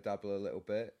Nintendo dabble a little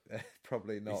bit.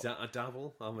 Probably not. Is that a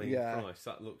dabble? I mean, Christ,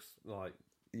 that looks like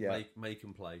make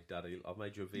and play, Daddy. I've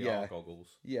made you VR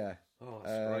goggles. Yeah. Oh,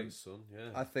 that's great, son.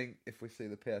 Yeah. I think if we see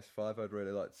the PS5, I'd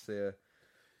really like to see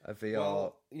a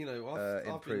VR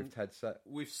improved headset.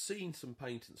 We've seen some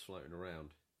patents floating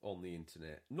around on the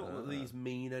internet. Not that these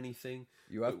mean anything.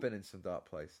 You have been in some dark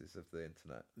places of the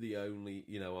internet. The only,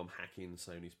 I'm hacking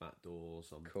Sony's back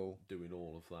doors. I'm doing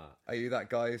all of that. Are you that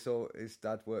guy who his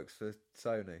dad works for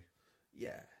Sony?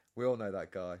 Yeah. We all know that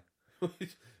guy.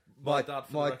 my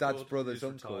dad's brother's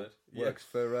uncle works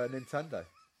for Nintendo.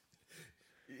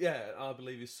 Yeah, I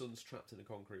believe his son's trapped in a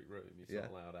concrete room. He's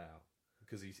not allowed out.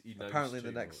 Because he knows apparently in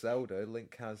the next Zelda,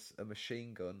 Link has a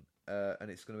machine gun and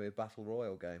it's going to be a battle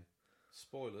royale game.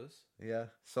 Spoilers. Yeah,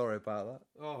 sorry about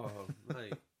that. Oh,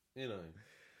 mate,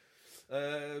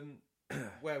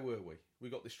 where were we? We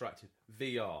got distracted.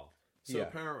 VR. So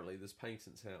apparently there's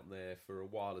patents out there for a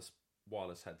wireless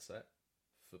headset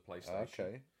for PlayStation.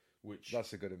 Okay. Which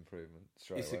that's a good improvement.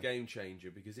 It's a game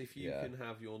changer because if you can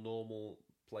have your normal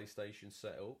PlayStation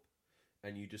set up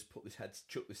and you just put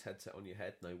chuck this headset on your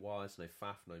head, no wires, no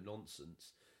faff, no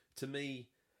nonsense. To me,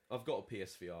 I've got a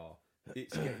PSVR.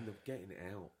 It's getting it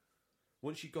out.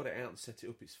 Once you've got it out and set it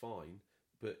up, it's fine.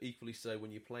 But equally so,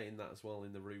 when you're playing that as well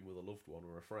in the room with a loved one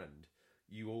or a friend,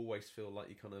 you always feel like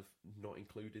you're kind of not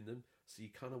including them. So you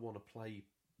kind of want to play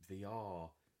VR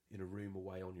in a room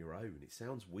away on your own. It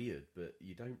sounds weird, but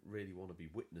you don't really want to be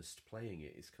witnessed playing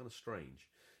it. It's kind of strange.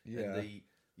 Yeah. And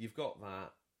you've got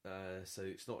that, so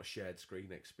it's not a shared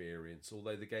screen experience.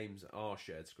 Although the games are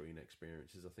shared screen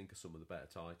experiences, I think are some of the better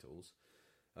titles.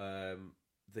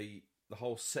 The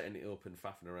whole setting it up and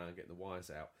faffing around, getting the wires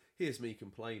out. Here's me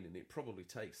complaining. It probably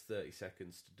takes 30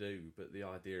 seconds to do, but the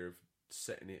idea of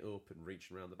setting it up and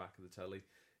reaching around the back of the telly,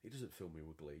 it doesn't fill me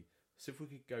with glee. So if we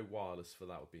could go wireless for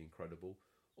that would be incredible.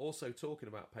 Also, talking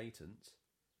about patents,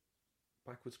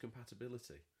 backwards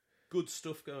compatibility. Good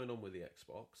stuff going on with the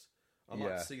Xbox. I'd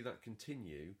like to see that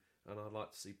continue, and I'd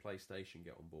like to see PlayStation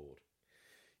get on board.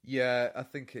 Yeah, I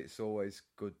think it's always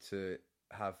good to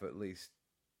have at least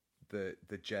the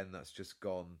gen that's just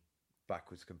gone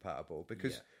backwards compatible,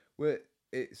 because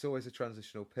it's always a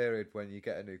transitional period when you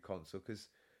get a new console, because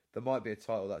there might be a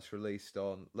title that's released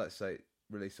on, let's say,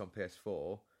 released on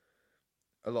PS4.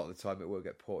 A lot of the time it will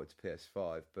get ported to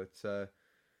PS5, but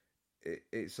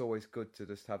it's always good to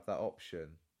just have that option.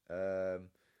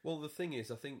 Well, the thing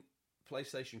is, I think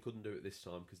PlayStation couldn't do it this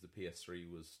time because the PS3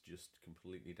 was just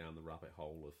completely down the rabbit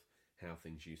hole of how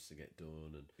things used to get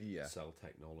done and cell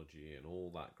technology and all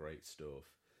that great stuff.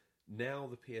 Now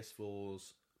the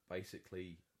PS4's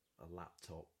basically a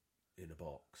laptop in a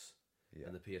box,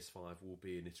 and the PS5 will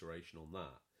be an iteration on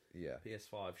that. Yeah,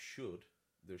 PS5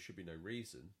 there should be no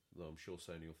reason, though I'm sure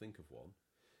Sony will think of one,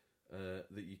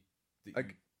 that you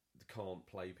can't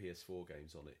play PS4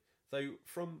 games on it. Though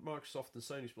from Microsoft and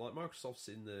Sony's, like Microsoft's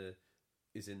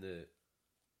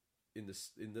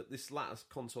this last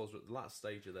consoles at the last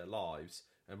stage of their lives,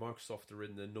 and Microsoft are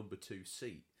in the number 2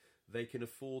 seat. They can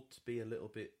afford to be a little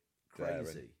bit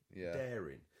crazy,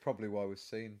 daring. Probably why we've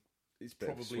seen. It's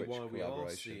probably why we are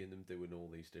seeing them doing all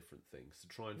these different things to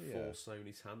try and force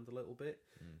Sony's hand a little bit.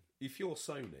 If you're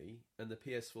Sony and the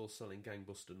PS4's selling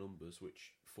gangbuster numbers,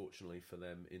 which fortunately for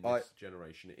them in this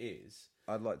generation it is,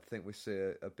 I'd like to think we see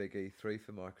a big E3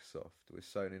 for Microsoft, with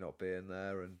Sony not being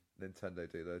there and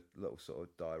Nintendo do the little sort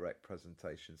of direct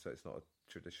presentation, so it's not a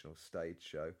traditional stage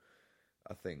show.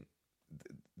 I think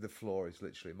the floor is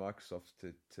literally Microsoft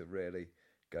to really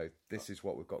go, this is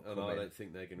what we've got coming. And I don't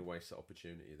think they're going to waste that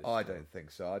opportunity this I time. don't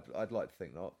think so. I'd like to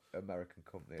think not. American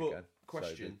company but again.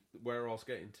 Question, where I was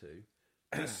getting to,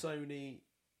 does Sony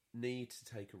need to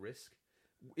take a risk?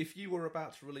 If you were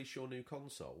about to release your new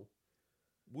console,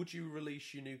 would you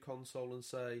release your new console and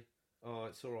say, oh,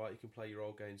 it's all right, you can play your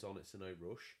old games on, it's a no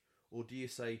rush? Or do you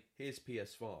say, here's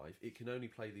PS5, it can only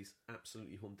play these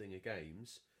absolutely humdinger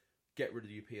games, get rid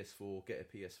of your PS4, get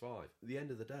a PS5? At the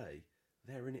end of the day,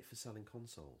 they're in it for selling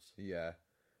consoles. Yeah.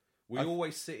 We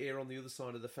always sit here on the other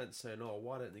side of the fence saying, oh,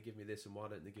 why don't they give me this and why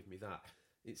don't they give me that?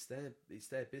 It's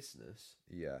their business.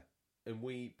 Yeah. And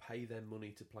we pay them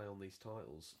money to play on these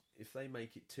titles. If they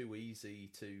make it too easy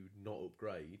to not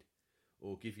upgrade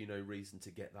or give you no reason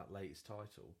to get that latest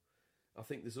title, I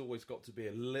think there's always got to be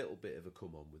a little bit of a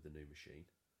come on with the new machine.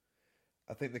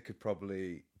 I think they could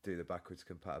probably do the backwards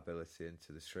compatibility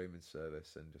into the streaming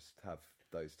service and just have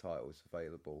those titles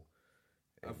available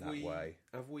in that way.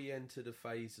 Have we entered a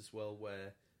phase as well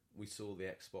where we saw the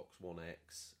Xbox One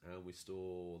X and we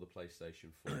saw the PlayStation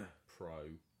 4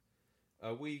 Pro?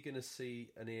 Are we going to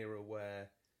see an era where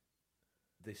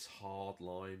this hard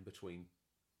line between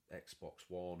Xbox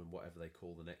One and whatever they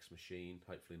call the next machine,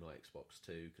 hopefully not Xbox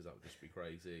 2 because that would just be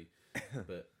crazy,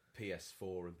 but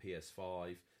PS4 and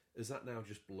PS5, is that now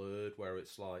just blurred where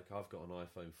it's like, I've got an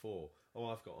iPhone 4, oh,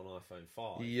 I've got an iPhone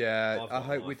 5. Yeah, I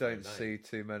hope we don't see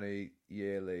too many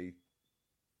yearly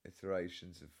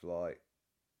iterations of like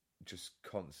just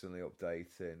constantly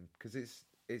updating, because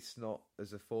it's not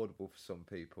as affordable for some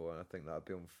people, and I think that would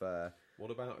be unfair.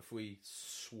 What about if we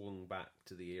swung back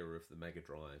to the era of the Mega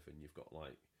Drive and you've got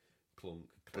like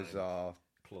bizarre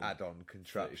add-on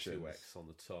contraptions, 32X on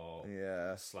the top,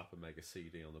 slap a Mega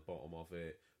CD on the bottom of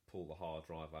it, pull the hard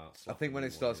drive out. I think when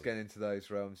it starts getting into those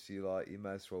realms, you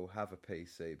may as well have a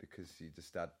PC, because you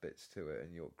just add bits to it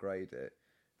and you upgrade it.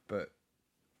 But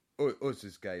us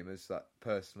as gamers, that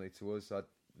personally to us,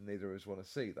 neither of us want to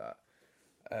see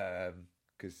that.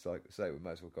 Because, like I say, we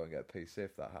might as well go and get a PC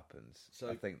if that happens.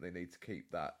 So I think they need to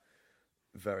keep that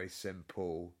very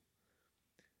simple.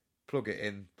 Plug it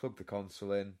in, plug the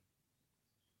console in,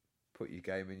 put your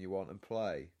game in you want and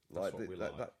play. That's what we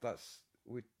like.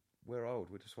 We're old.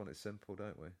 We just want it simple,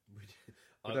 don't we?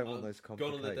 We don't want those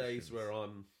complications. Gone are the days where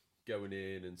I'm going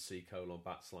in and C://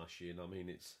 I mean,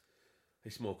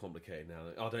 it's more complicated now.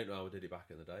 I don't know how I did it back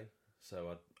in the day.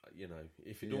 So,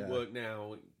 if it don't work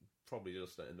now, probably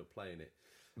just end up playing it.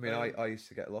 I mean, I used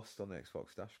to get lost on the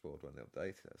Xbox dashboard when they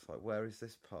updated it. It's like, where is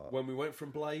this part? When we went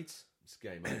from Blades, it's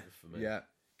game over for me. Yeah.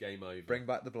 Game over. Bring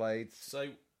back the Blades. So,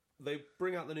 they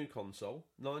bring out the new console.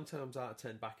 9 times out of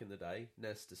 10 back in the day,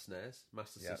 NES to SNES,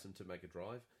 Master System to Mega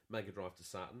Drive to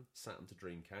Saturn, Saturn to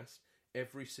Dreamcast.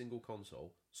 Every single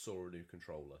console saw a new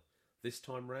controller. This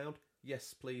time round,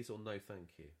 yes please or no thank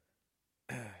you.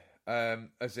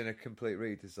 As in a complete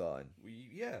redesign.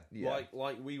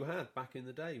 Like we had back in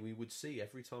the day. We would see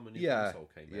every time a new console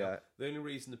came out. The only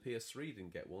reason the PS3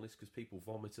 didn't get one is because people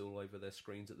vomited all over their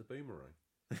screens at the Boomerang.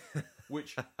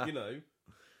 Which,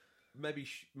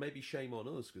 maybe shame on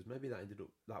us, because maybe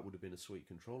that would have been a sweet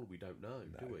controller. We don't know,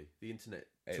 do we? The internet.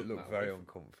 It looked very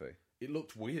uncomfy. It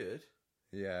looked weird.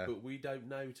 Yeah. but we don't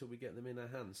know till we get them in our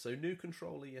hands. So new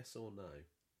controller, yes or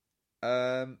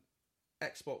no?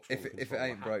 Xbox One If it controller,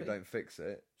 ain't broke, happy? don't fix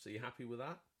it. So you're happy with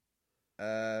that?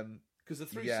 Um, Because the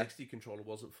 360 controller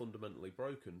wasn't fundamentally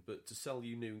broken, but to sell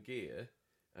you new gear,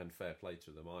 and fair play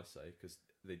to them, I say, because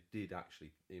they did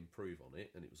actually improve on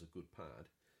it, and it was a good pad.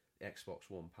 The Xbox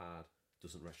One pad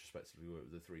doesn't retrospectively work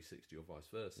with the 360 or vice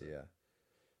versa. yeah.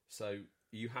 So,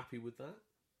 are you happy with that?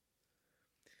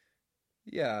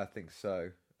 Yeah, I think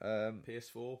so.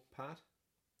 PS4 pad?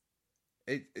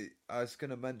 I was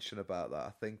going to mention about that.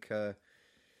 I think the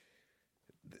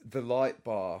light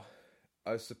bar.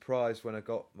 I was surprised when I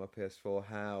got my PS4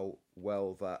 how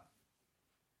well that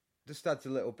just adds a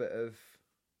little bit of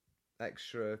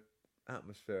extra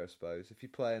atmosphere, I suppose. If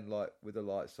you're playing like with the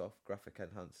lights off, graphic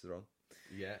enhancer on.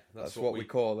 Yeah, That's what we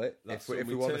call it. That's If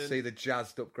we want to see the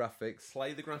jazzed up graphics.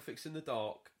 Play the graphics in the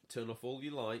dark, turn off all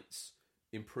your lights,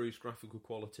 improves graphical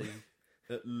quality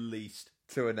at least.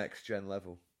 To a next gen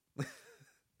level.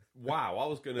 Wow, I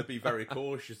was going to be very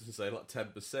cautious and say like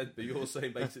 10%, but you're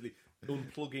saying basically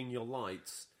unplugging your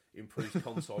lights improves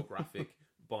console graphic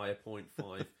by a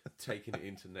 0.5, taking it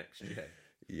into next gen.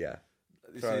 Yeah.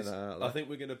 I think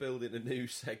we're going to build in a new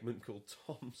segment called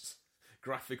Tom's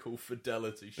Graphical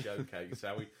Fidelity Showcase.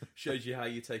 How he shows you how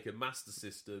you take a Master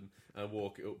System and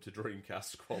walk it up to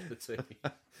Dreamcast quality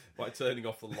by turning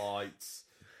off the lights,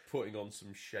 putting on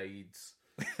some shades.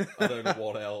 I don't know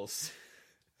what else.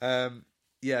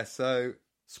 Yeah, so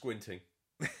Squinting.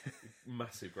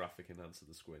 Massive graphic enhancer,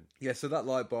 the squint. yeah, so that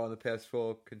light bar on the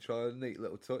PS4 controller, neat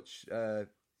little touch.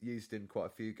 Used in quite a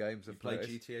few games. You I've played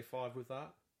noticed. GTA 5 with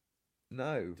that?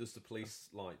 No. Does the police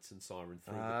lights and siren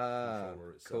through the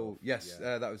controller itself? Cool. Yes,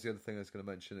 Yeah. that was the other thing I was going to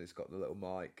mention. It's got the little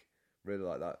mic. Really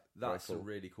like that. That's Very a cool.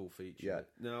 really cool feature. Yeah.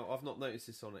 Now, I've not noticed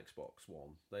this on Xbox One.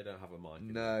 They don't have a mic.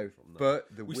 in No, it from that.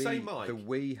 but the We Wii, say mic. the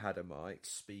Wii had a mic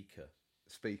Speaker.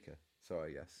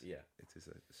 Sorry, yes, Yeah. it is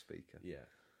a speaker. Yeah.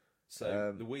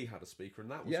 So the Wii had a speaker,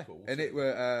 and that was Yeah, cool. and too. it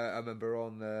were. I remember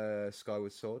on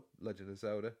Skyward Sword, Legend of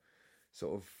Zelda,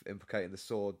 sort of implicating the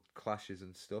sword clashes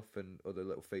and stuff, and other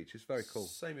little features. Very cool.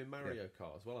 Same in Mario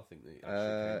Kart as well. I think they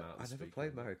actually came out. I never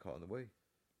played Mario Kart on the Wii.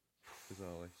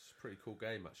 Bizarrely, It's a pretty cool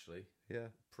game, actually. yeah.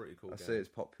 Pretty cool. I game. see it's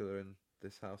popular in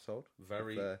this household.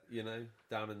 Very,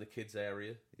 down in the kids'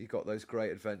 area. You got those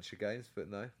great adventure games, but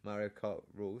no Mario Kart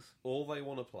rules. All they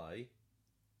want to play.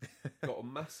 Got a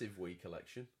massive Wii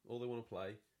collection. All they want to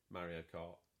play: Mario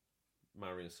Kart,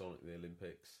 Mario and Sonic, the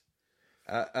Olympics.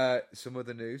 Some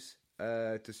other news,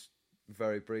 just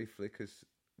very briefly, because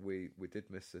we did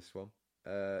miss this one.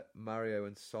 Mario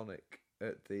and Sonic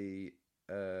at the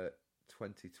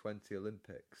 2020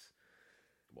 Olympics.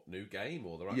 What, new game,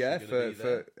 or they're actually going to be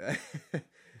there?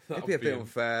 It'd be a bit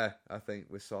unfair, I think,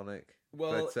 with Sonic.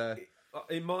 Well, but,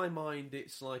 in my mind,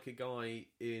 it's like a guy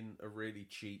in a really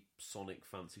cheap Sonic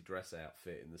fancy dress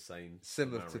outfit in the same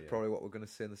similar to Mario. probably what we're going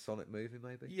to see in the Sonic movie,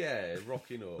 maybe. Yeah,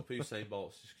 rocking up. Usain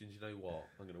Bolt's just, you know what?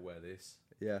 I'm going to wear this.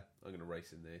 Yeah, I'm going to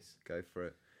race in this. go for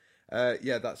it.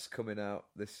 Yeah, that's coming out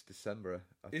this December.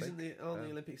 Aren't the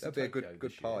Olympics in that'd be a Tokyo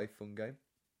good this year? pie, fun game.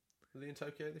 Are they in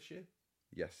Tokyo this year?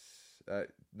 Yes,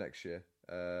 next year.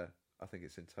 I think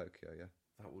it's in Tokyo. Yeah.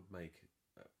 That would make...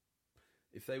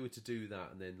 if they were to do that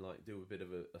and then like do a bit of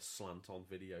a slant on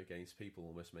video games, people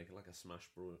almost make it like a Smash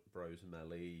Bros.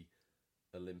 Melee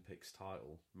Olympics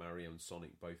title. Mario and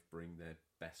Sonic both bring their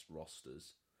best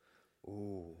rosters.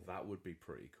 Ooh, That would be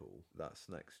pretty cool. that's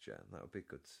next gen. That would be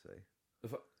good to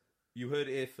see. You heard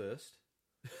it here first.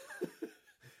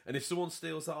 And if someone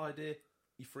steals that idea,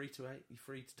 you're free to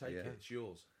take it. It's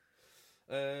yours.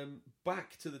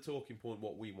 Back to the talking point.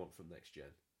 What we want from next gen.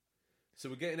 So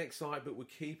we're getting excited, but we're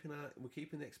keeping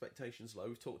the expectations low.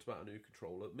 We've talked about a new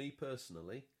controller. Me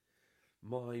personally,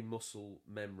 my muscle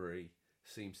memory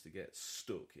seems to get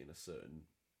stuck in a certain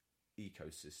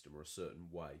ecosystem or a certain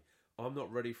way. I'm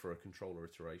not ready for a controller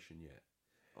iteration yet.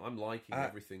 I'm liking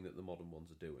everything that the modern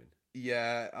ones are doing.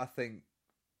 Yeah, I think,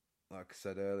 like I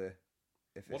said earlier,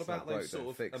 if it's What about not broke, those don't sort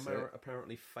of fix it.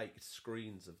 apparently faked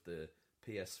screens of the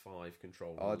PS5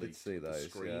 controller? Oh, I did leaked see with the those, yeah.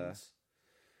 screens.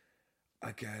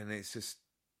 Again, it's just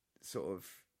sort of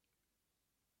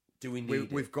Do we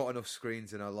need we've got enough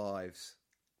screens in our lives.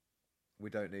 We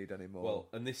don't need any more. Well,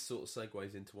 and this sort of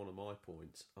segues into one of my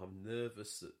points. I'm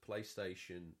nervous that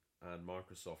PlayStation and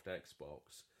Microsoft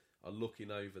Xbox are looking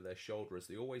over their shoulder as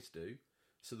they always do.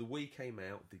 So the Wii came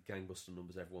out, the gangbuster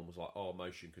numbers, everyone was like, oh,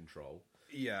 motion control.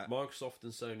 yeah, Microsoft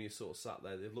and Sony have sort of sat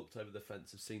there, they've looked over the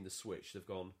fence, have seen the Switch, they've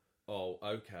gone, oh,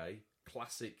 okay,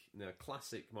 classic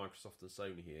Microsoft and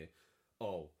Sony here.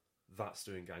 Oh, that's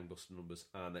doing gangbuster numbers.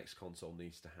 Our next console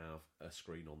needs to have a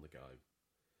screen on the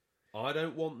go. I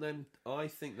don't want them. I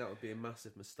think that would be a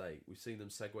massive mistake. We've seen them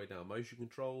segue down motion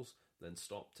controls, then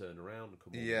stop, turn around, and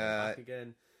come all the way back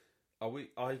again.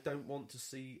 I don't want to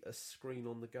see a screen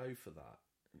on the go for that.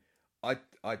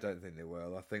 I don't think they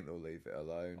will. I think they'll leave it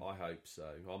alone. I hope so.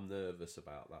 I'm nervous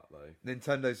about that though.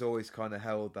 Nintendo's always kind of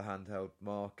held the handheld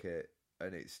market,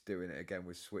 and it's doing it again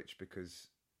with Switch because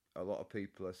a lot of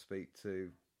people I speak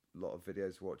to, a lot of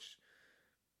videos watch.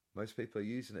 Most people are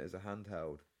using it as a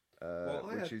handheld,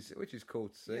 which is cool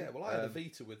to see. Yeah, well, I had a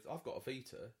Vita I've got a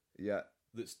Vita. Yeah,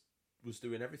 that was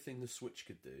doing everything the Switch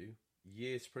could do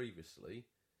years previously,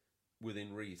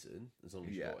 within reason, as long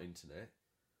as you've got internet.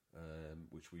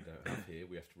 Which we don't have here.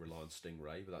 We have to rely on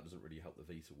Stingray, but that doesn't really help the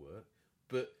Vita work.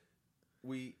 But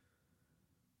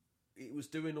it was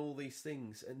doing all these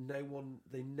things, and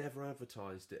they never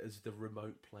advertised it as the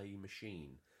remote play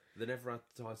machine. They never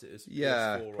advertised it as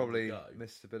PS4 probably on the go.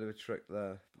 Missed a bit of a trick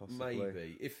there, possibly.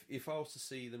 Maybe. If I was to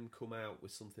see them come out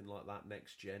with something like that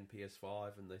next gen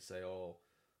PS5, and they say, oh,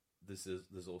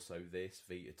 there's also this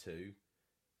Vita 2,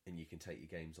 and you can take your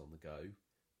games on the go,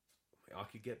 I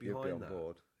could get behind You'd be that. on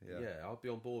board. Yeah, I'd be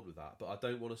on board with that. But I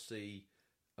don't want to see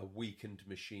a weakened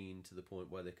machine to the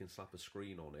point where they can slap a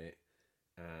screen on it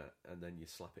and then you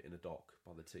slap it in a dock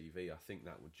by the TV. I think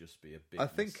that would just be a big... I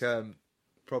think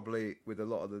probably with a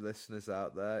lot of the listeners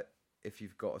out there, if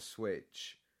you've got a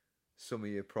Switch, some of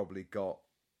you probably got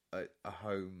a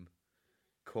home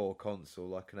core console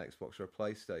like an Xbox or a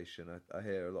PlayStation. I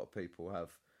hear a lot of people have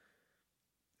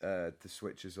the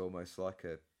Switch as almost like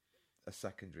a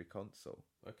secondary console.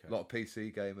 Okay. A lot of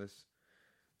PC gamers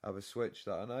have a Switch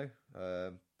that I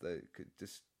know. They could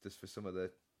just for some of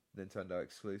the Nintendo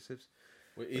exclusives.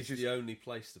 Well, it's the only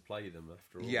place to play them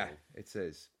after all. Yeah, it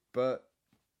is. But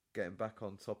getting back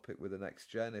on topic with the next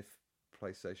gen, if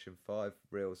PlayStation 5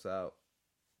 reels out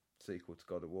sequel to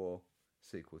God of War,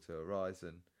 sequel to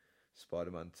Horizon,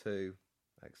 Spider-Man 2,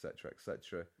 etc.,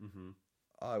 etc.,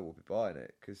 I will be buying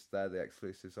it because they're the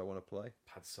exclusives I want to play.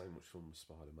 Had so much fun with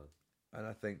Spider-Man. And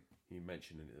I think you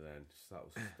mentioned it then. That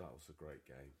was a great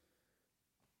game.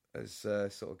 As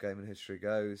sort of gaming history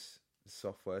goes, the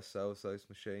software sells those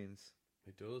machines.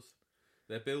 It does.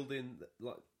 They're building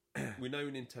we know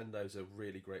Nintendo's a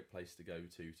really great place to go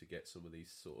to get some of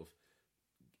these sort of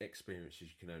experiences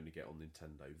you can only get on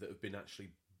Nintendo that have been actually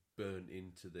burnt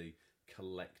into the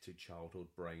collected childhood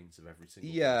brains of every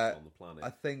single person on the planet.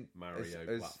 I think Mario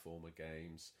platformer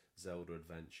games, Zelda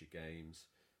adventure games,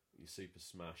 your Super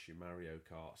Smash, your Mario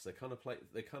Karts. They're kind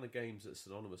of games that are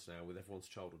synonymous now with everyone's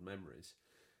childhood memories.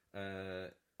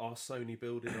 Are Sony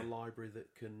building a library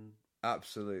that can...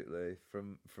 Absolutely.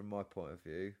 From my point of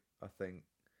view, I think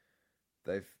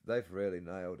they've really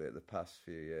nailed it the past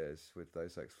few years with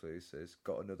those exclusives.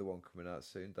 Got another one coming out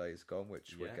soon, Days Gone,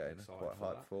 which we're getting quite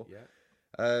hyped for.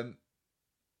 Yeah.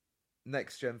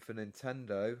 Next gen for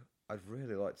Nintendo, I'd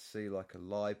really like to see like a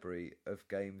library of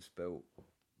games built,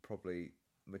 probably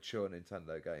mature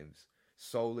Nintendo games,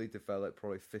 solely developed,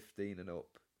 probably 15 and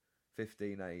up,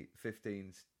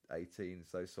 15s, 18s,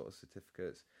 those sort of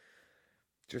certificates,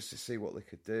 just to see what they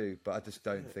could do. But I just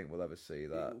don't think we'll ever see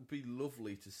that. It would be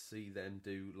lovely to see them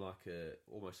do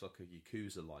almost like a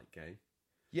Yakuza-like game.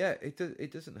 Yeah,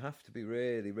 it doesn't have to be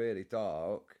really, really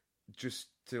dark, just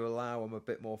to allow them a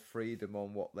bit more freedom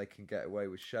on what they can get away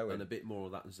with showing. And a bit more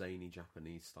of that zany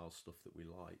Japanese style stuff that we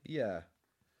like. Yeah.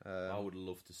 I would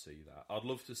love to see that. I'd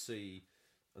love to see,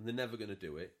 and they're never going to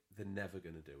do it,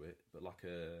 but like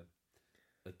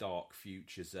a dark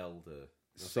future Zelda.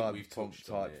 I think we've touched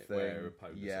on it, thing. Where a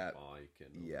pony's a bike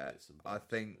and bits and bobs. I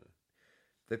think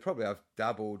they probably have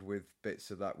dabbled with bits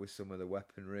of that with some of the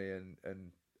weaponry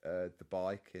and the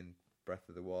bike in Breath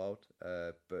of the Wild.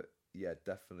 But yeah,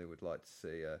 definitely would like to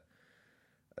see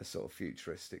a sort of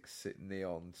futuristic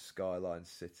neon skyline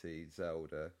city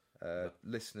Zelda.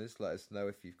 Listeners, let us know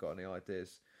if you've got any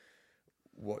ideas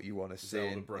what you want to see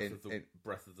in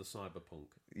Breath of the Cyberpunk.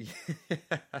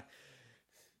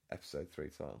 Episode 3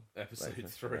 time. Episode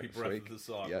 3, Breath of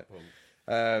the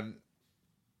Cyberpunk.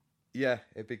 Yeah,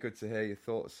 it'd be good to hear your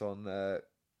thoughts on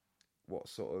what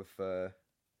sort of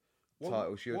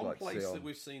titles you'd like to see. One place that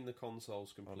we've seen the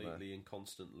consoles completely and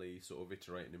constantly sort of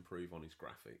iterate and improve on is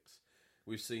graphics.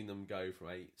 We've seen them go from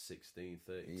 8, 16,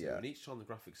 32, and each time the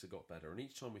graphics have got better, and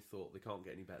each time we thought they can't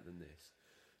get any better than this.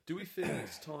 Do we feel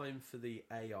it's time for the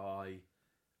AI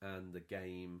and the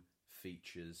game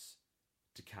features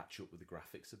to catch up with the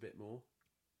graphics a bit more?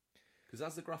 Because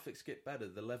as the graphics get better,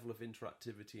 the level of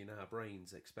interactivity in our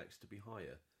brains expects to be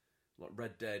higher. Like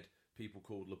Red Dead, people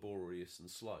called laborious and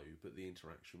slow, but the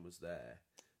interaction was there.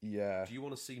 Yeah. Do you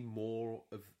want to see more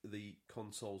of the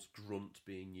console's grunt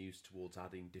being used towards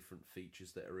adding different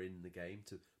features that are in the game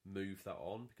to move that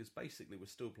on, because basically we're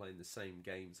still playing the same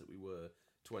games that we were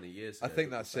 20 years ago. I think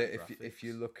that's it. Graphics. If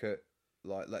you look at,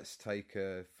 like, let's take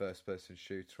a first-person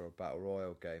shooter or a battle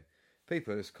royale game,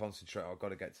 people just concentrate. I've got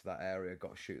to get to that area,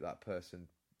 got to shoot that person.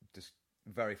 Just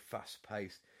very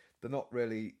fast-paced. They're not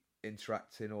really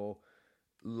interacting or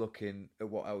looking at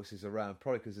what else is around.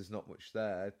 Probably because there's not much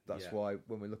there. That's why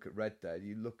when we look at Red Dead,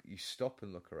 you stop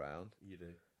and look around. You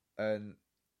do,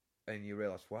 and you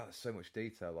realise, wow, there's so much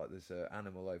detail. Like there's an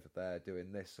animal over there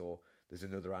doing this, or there's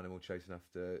another animal chasing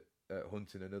after.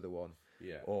 Hunting another one,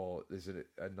 or there's a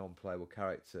non-playable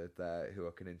character there who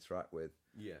I can interact with.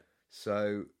 Yeah.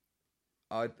 So,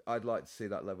 I'd like to see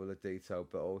that level of detail,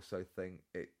 but also think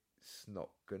it's not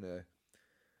gonna.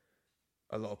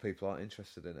 A lot of people aren't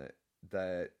interested in it.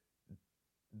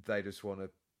 They just want to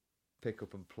pick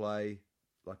up and play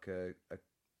like a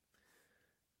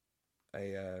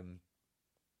I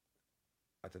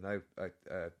don't know,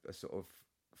 a sort of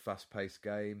fast-paced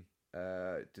game.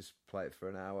 Just play it for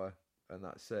an hour and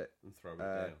that's it. And throw it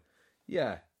down.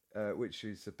 Yeah, which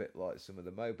is a bit like some of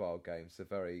the mobile games. They're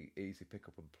very easy pick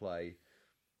up and play.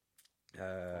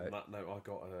 On that note,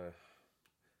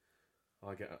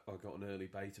 I got an early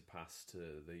beta pass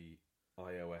to the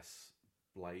iOS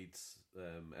Blades,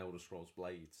 Elder Scrolls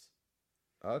Blades.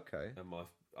 Okay. And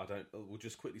we'll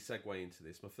just quickly segue into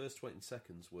this. My first 20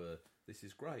 seconds were, this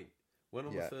is great. Went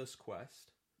on the first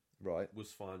quest. Right.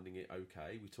 Was finding it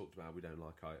okay. We talked about we don't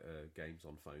like games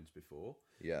on phones before.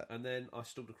 Yeah. And then I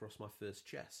stumbled across my first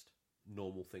chest.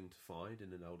 Normal thing to find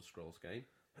in an Elder Scrolls game.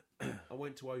 I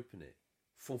went to open it.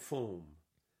 Fum.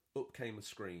 Up came a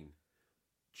screen.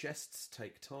 Chests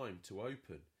take time to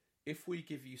open. If we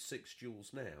give you 6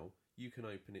 jewels now, you can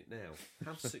open it now.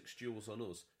 Have 6 jewels on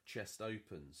us. Chest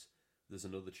opens. There's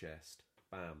another chest.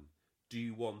 Bam. Do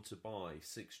you want to buy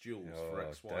 6 jewels for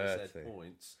X, Y, Z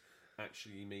points?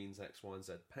 Actually means X, Y, and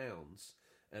Z pounds,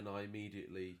 and I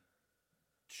immediately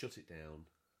shut it down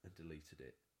and deleted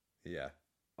it. Yeah.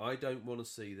 I don't want to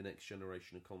see the next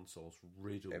generation of consoles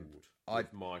riddled with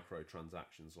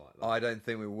microtransactions like that. I don't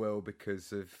think we will,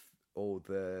 because of all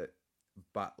the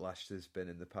backlash there's been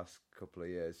in the past couple of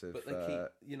years. But they keep,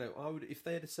 I would, if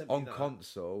they had sent me on that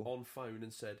console, on phone,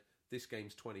 and said, this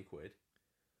game's £20.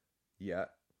 Yeah.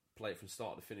 Play it from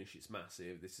start to finish, it's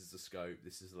massive, this is the scope,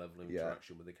 this is the level of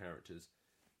interaction with the characters.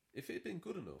 If it had been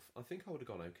good enough, I think I would have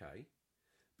gone okay.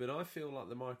 But I feel like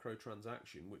the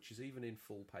microtransaction, which is even in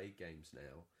full paid games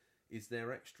now, is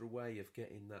their extra way of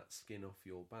getting that skin off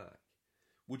your back.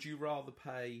 Would you rather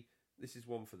pay, this is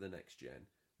one for the next gen,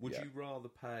 would you rather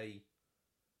pay,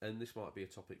 and this might be a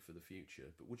topic for the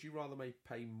future, but would you rather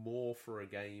pay more for a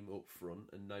game up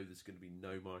front and know there's going to be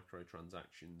no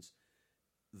microtransactions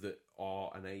that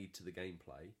are an aid to the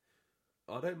gameplay?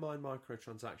 I don't mind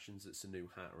microtransactions that's a new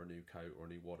hat or a new coat or a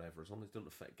new whatever, as long as it doesn't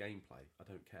affect gameplay. I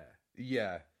don't care.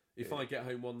 Yeah. If I get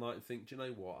home one night and think, do you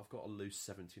know what, I've got a loose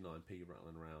 79p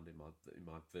rattling around in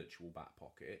my virtual back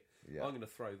pocket, I'm going to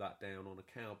throw that down on a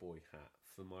cowboy hat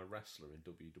for my wrestler in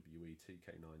WWE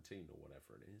 2K19 or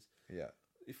whatever it is. Yeah.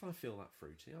 If I feel that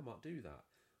fruity, I might do that.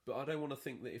 But I don't want to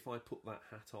think that if I put that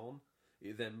hat on,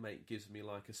 it then gives me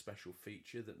like a special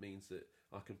feature that means that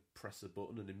I can press a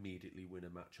button and immediately win a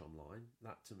match online.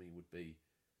 That to me would be...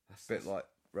 That's a bit like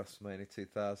WrestleMania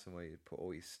 2000, where you put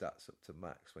all your stats up to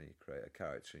max when you create a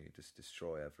character and you just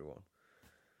destroy everyone.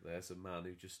 There's a man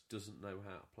who just doesn't know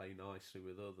how to play nicely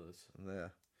with others.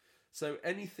 Yeah. So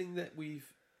anything that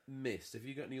we've missed, have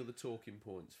you got any other talking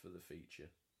points for the feature?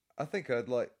 I think I'd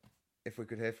like, if we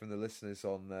could hear from the listeners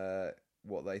on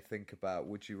what they think about,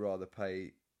 would you rather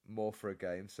pay more for a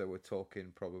game? So we're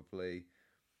talking probably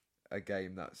a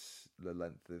game that's the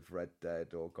length of Red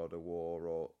Dead or God of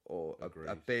War or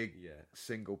a big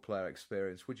single player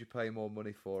experience. Would you pay more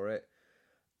money for it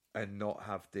and not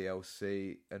have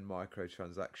DLC and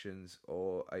microtransactions,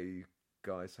 or are you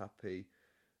guys happy?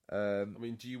 I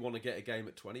mean, do you want to get a game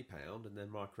at £20 and then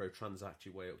microtransact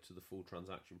your way up to the full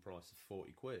transaction price of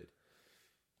 £40?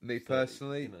 Me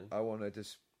personally, I want to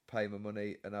just pay my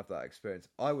money and have that experience.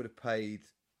 I would have paid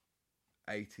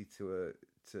 £80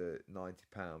 to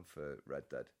 £90 for Red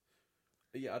Dead.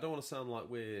 Yeah, I don't want to sound like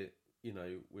we're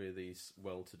these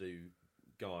well-to-do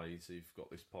guys who've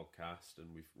got this podcast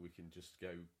and we can just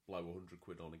go blow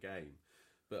 £100 on a game.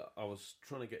 But I was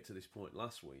trying to get to this point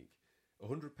last week.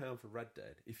 £100 for Red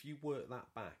Dead. If you work that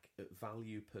back at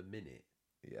value per minute,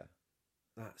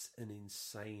 that's an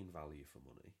insane value for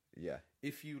money. Yeah.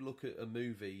 If you look at a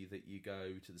movie that you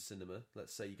go to the cinema,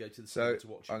 let's say you go to the cinema to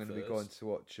watch it I'm going to be going to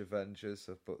watch Avengers.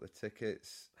 I've booked the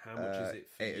tickets. How much is it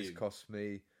for you? It has cost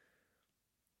me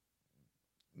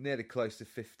nearly close to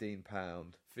 £15.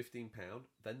 £15.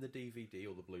 Then the DVD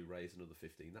or the Blu-ray is another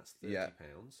 15. That's £30. Yeah.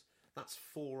 That's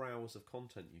 4 hours of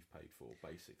content you've paid for,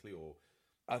 basically, or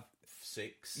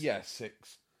 6. Yeah,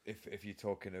 6. If you're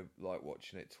talking of like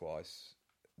watching it twice,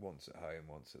 once at home,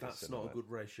 once at the cinema. That's not a good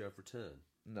ratio of return.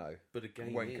 No, but a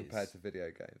game when is compared to video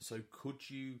games. So could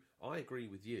you? I agree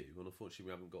with you, and unfortunately,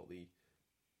 we haven't got the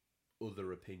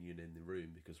other opinion in the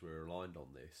room because we're aligned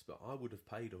on this. But I would have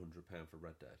paid £100 for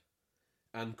Red Dead,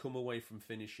 and come away from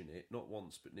finishing it not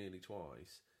once but nearly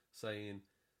twice, saying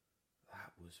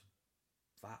that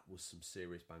was some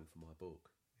serious bang for my buck.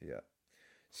 Yeah.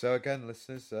 So again,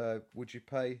 listeners, would you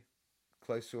pay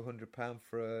close to £100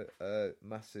 for a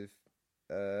massive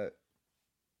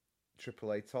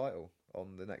AAA title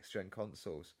on the next gen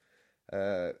consoles?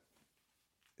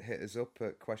 Hit us up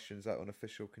at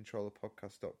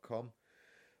questions@unofficialcontrollerpodcast.com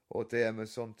or DM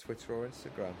us on Twitter or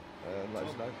Instagram and let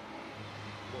us know.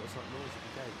 What was that noise at the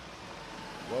gate?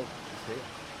 Well, it's here.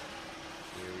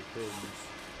 Here he comes.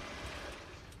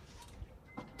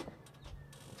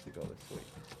 What's he got this week?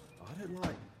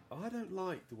 I don't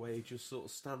like the way he just sort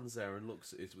of stands there and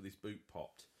looks at us with his boot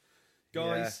popped.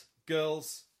 Guys,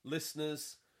 girls,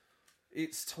 listeners,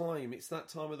 it's time. It's that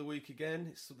time of the week again.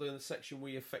 It's the section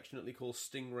we affectionately call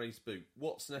Stingray's Boot.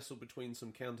 What's nestled between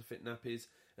some counterfeit nappies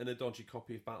and a dodgy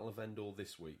copy of Battle of Endor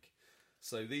this week?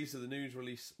 So these are the new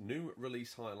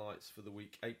release highlights for the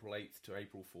week April 8th to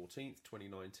April 14th,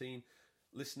 2019.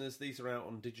 Listeners, these are out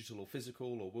on digital or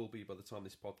physical, or will be by the time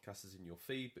this podcast is in your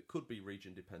feed, but could be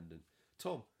region dependent.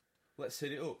 Tom, let's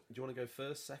hit it up. Do you want to go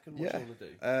first, second? What do you want to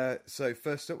do? So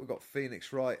first up, we've got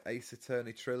Phoenix Wright Ace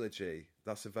Attorney Trilogy.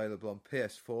 That's available on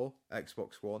PS4,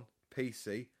 Xbox One,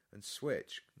 PC, and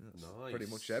Switch. That's pretty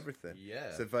much everything. Yeah.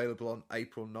 It's available on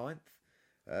April 9th,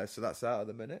 so that's out at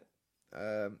the minute.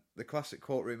 The classic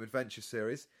courtroom adventure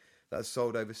series that has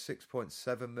sold over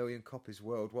 6.7 million copies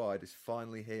worldwide is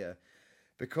finally here.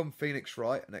 Become Phoenix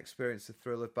Wright and experience the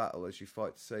thrill of battle as you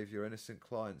fight to save your innocent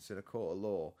clients in a court of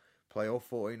law. Play all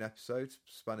 14 episodes,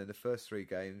 spanning the first 3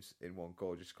 games in one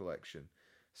gorgeous collection.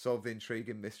 Solve the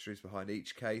intriguing mysteries behind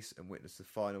each case and witness the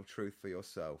final truth for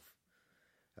yourself.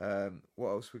 What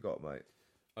else we got, mate?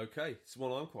 Okay, it's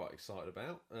one I'm quite excited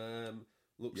about.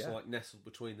 Looks like nestled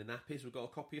between the nappies, we've got a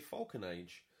copy of Falcon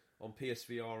Age on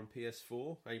PSVR and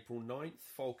PS4, April 9th.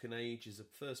 Falcon Age is a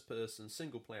first-person,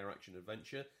 single-player action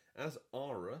adventure as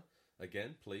Ara.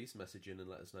 Again, please message in and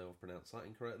let us know I've pronounced that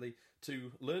incorrectly.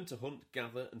 To learn to hunt,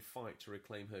 gather and fight to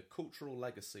reclaim her cultural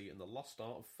legacy and the lost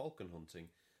art of falcon hunting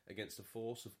against a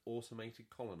force of automated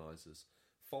colonisers.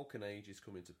 Falcon Age is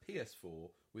coming to PS4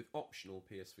 with optional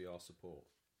PSVR support.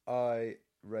 I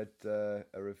read a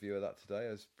review of that today.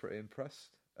 I was pretty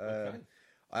impressed. Okay.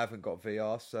 I haven't got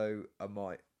VR, so I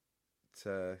might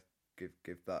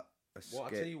give that a skip. Well,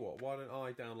 I tell you what, why don't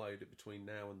I download it between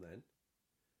now and then?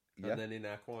 Yeah. And then in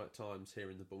our quiet times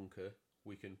here in the bunker,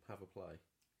 we can have a play.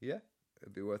 Yeah,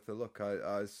 it'd be worth a look.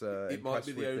 I was it might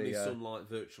be the with only Sunlight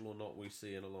virtual or not we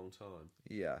see in a long time.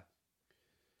 Yeah.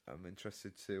 I'm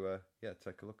interested to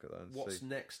take a look at that and What's see.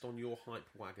 next on your hype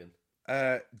wagon?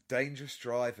 Dangerous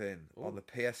Driving on the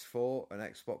PS4 and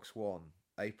Xbox One,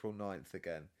 April 9th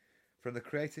again. From the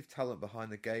creative talent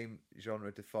behind the game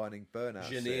genre-defining Burnout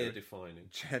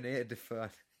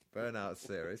Burnout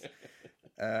series,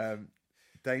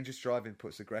 Dangerous Driving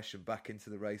puts aggression back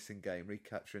into the racing game,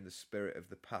 recapturing the spirit of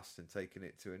the past and taking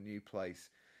it to a new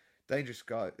place. Dangerous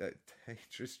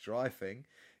Driving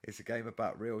is a game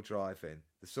about real driving,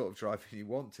 the sort of driving you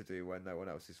want to do when no one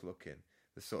else is looking,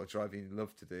 the sort of driving you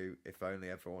love to do if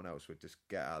only everyone else would just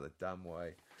get out of the damn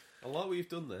way. I like what you've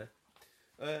done there.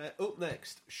 Up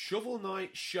next, Shovel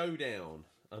Knight Showdown.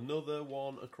 Another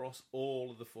one across all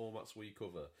of the formats we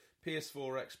cover.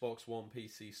 PS4, Xbox One,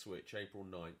 PC, Switch, April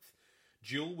 9th.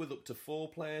 Duel with up to 4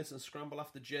 players and scramble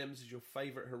after gems as your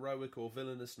favourite heroic or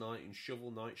villainous knight in Shovel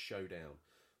Knight Showdown.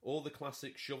 All the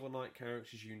classic Shovel Knight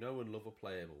characters you know and love are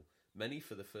playable, many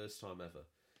for the first time ever.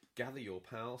 Gather your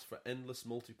pals for endless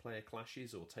multiplayer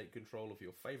clashes or take control of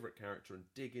your favourite character and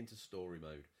dig into story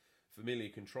mode. Familiar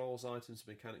controls, items,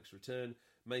 and mechanics return,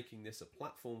 making this a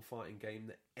platform fighting game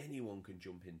that anyone can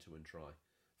jump into and try.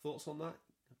 Thoughts on that?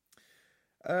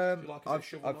 Do you like a bit of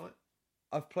Shovel Knight?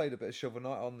 I've played a bit of Shovel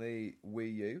Knight on the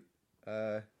Wii U,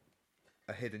 a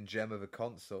hidden gem of a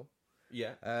console.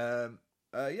 Yeah.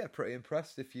 Pretty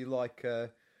impressed. If you like the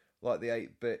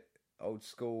 8-bit old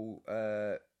school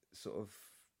sort of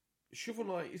Shovel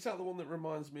Knight, is that the one that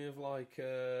reminds me of like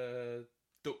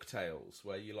DuckTales,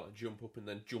 where you like jump up and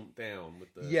then jump down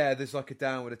with the... Yeah, there's like a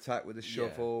downward attack with a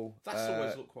shovel. That's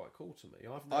always looked quite cool to me.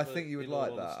 I think you would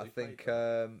like that. I think,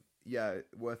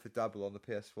 worth a dabble on the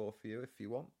PS4 for you if you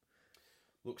want.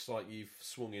 Looks like you've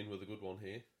swung in with a good one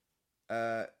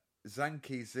here.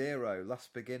 Zanki Zero,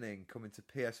 Last Beginning, coming to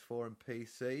PS4 and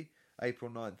PC,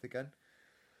 April 9th again.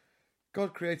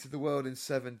 God created the world in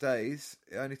 7 days.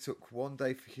 It only took 1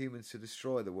 day for humans to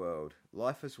destroy the world.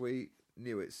 Life as we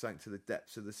knew it sank to the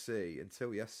depths of the sea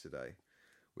until yesterday.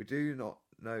 We do not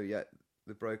know yet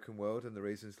the broken world and the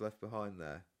reasons left behind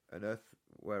there. An earth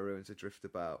where ruins adrift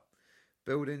about.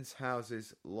 Buildings,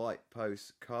 houses, light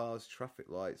posts, cars, traffic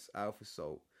lights, Alpha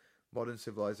Salt. Modern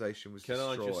civilization was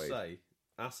destroyed. Can I just say,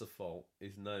 asphalt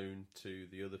is known to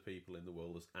the other people in the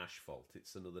world as asphalt.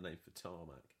 It's another name for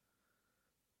tarmac.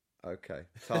 Okay,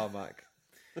 tarmac.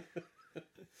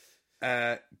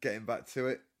 Getting back to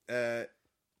it.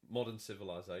 Modern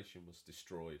civilization was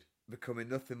destroyed. Becoming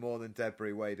nothing more than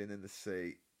debris wading in the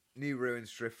sea. New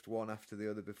ruins drift one after the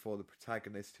other before the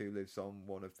protagonist who lives on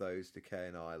one of those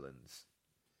decaying islands.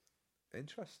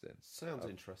 Interesting. Sounds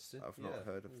interesting. I've not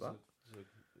heard of that. There's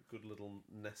a good little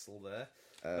nestle there.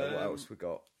 What else we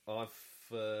got?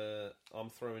 I'm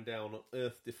throwing down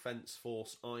Earth Defense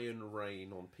Force Iron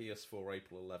Rain on PS4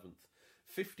 April 11th.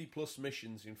 50 plus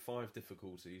missions in 5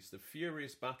 difficulties. The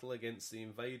furious battle against the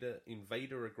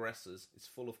invader aggressors is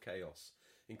full of chaos.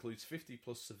 Includes 50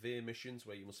 plus severe missions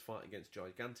where you must fight against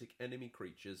gigantic enemy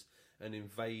creatures and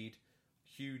invade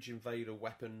huge invader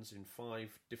weapons in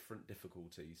 5 different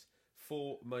difficulties.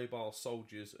 4 mobile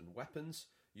soldiers and weapons.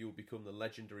 You will become the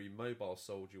legendary mobile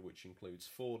soldier, which includes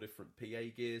 4 different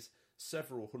PA gears,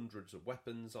 several hundreds of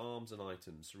weapons, arms and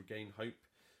items. Regain hope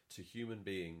to human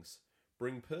beings.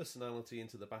 Bring personality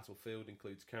into the battlefield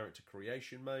includes character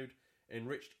creation mode,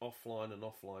 enriched offline and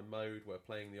offline mode, where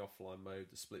playing the offline mode,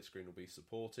 the split screen will be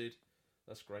supported.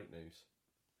 That's great news.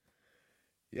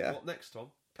 Yeah. What next,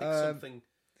 Tom? Pick something.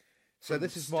 So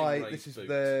this is my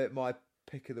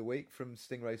pick of the week from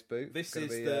Stingray's boot. This is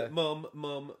the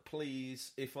Mum,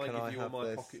 please, if I give you all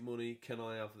my pocket money, can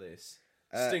I have this?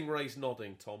 Stingray's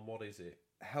nodding, Tom. What is it?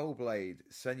 Hellblade: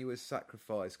 Senua's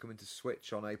Sacrifice, coming to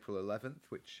Switch on April 11th,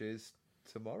 which is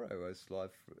tomorrow as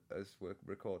we're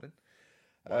recording.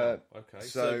 Wow. Okay.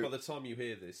 So by the time you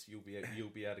hear this, you'll be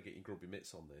able to get your grubby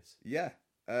mitts on this. Yeah.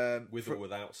 With or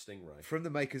without Stingray. From the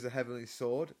makers of Heavenly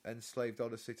Sword, Enslaved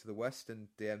Odyssey to the West, and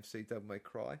DMC Devil May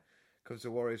Cry, comes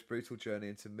a warrior's brutal journey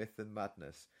into myth and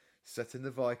madness. Set in the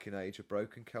Viking Age, a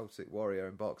broken Celtic warrior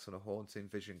embarks on a haunting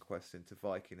vision quest into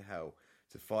Viking hell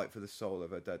to fight for the soul of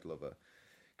her dead lover.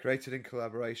 Created in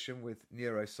collaboration with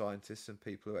neuroscientists and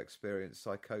people who experience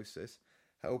psychosis,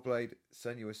 Hellblade: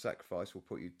 Senua's Sacrifice will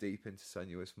put you deep into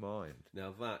Senua's mind.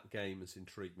 Now that game has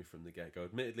intrigued me from the get-go.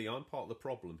 Admittedly, I'm part of the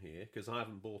problem here because I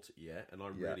haven't bought it yet and I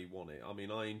really want it. I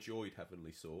mean, I enjoyed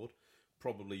Heavenly Sword.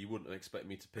 Probably you wouldn't expect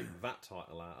me to pick that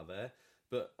title out of there.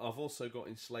 But I've also got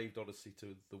Enslaved Odyssey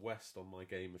to the West on my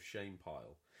Game of Shame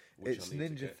pile. It's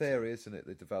Ninja Theory, isn't it,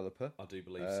 the developer? I do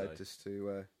believe so. Just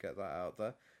to get that out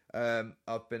there.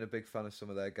 I've been a big fan of some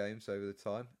of their games over the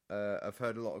time. I've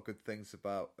heard a lot of good things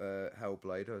about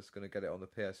Hellblade. I was going to get it on the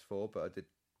PS4, but I did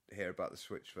hear about the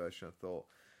Switch version. I thought,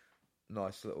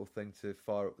 nice little thing to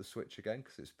fire up the Switch again,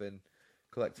 because it's been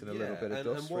collecting a little bit of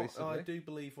dust recently. I do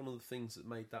believe one of the things that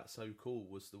made that so cool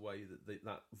was the way that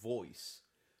that voice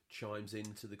chimes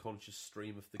into the conscious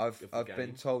stream of the game. I've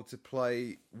been told to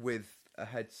play with a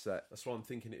headset. That's why I'm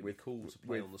thinking it'd be cool to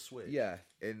play on the Switch. Yeah,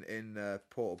 in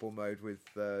portable mode with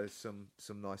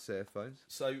some nice earphones.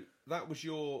 So that was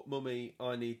your Mummy,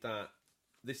 I need that.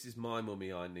 This is my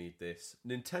Mummy, I need this.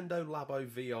 Nintendo Labo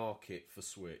VR kit for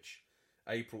Switch,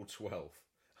 April 12th.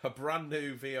 A brand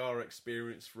new VR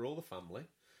experience for all the family.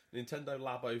 Nintendo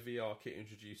Labo VR kit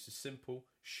introduces simple,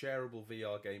 shareable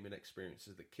VR gaming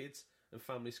experiences that kids and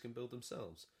families can build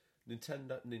themselves.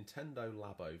 Nintendo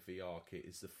Labo VR kit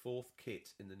is the 4th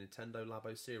kit in the Nintendo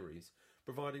Labo series,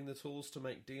 providing the tools to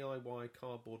make DIY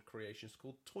cardboard creations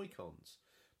called Toy-Cons.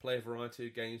 Play a variety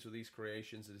of games with these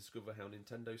creations and discover how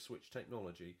Nintendo Switch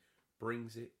technology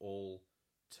brings it all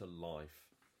to life.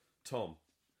 Tom,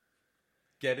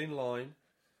 get in line.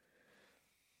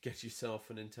 Get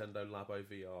yourself a Nintendo Labo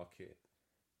VR kit.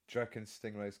 Do you reckon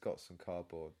Stingray's got some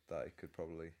cardboard that he could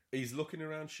probably... He's looking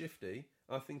around shifty.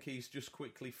 I think he's just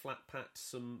quickly flat-packed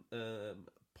some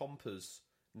Pompers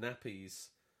nappies,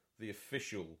 the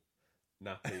official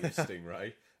nappy of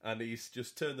Stingray, and he's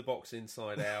just turned the box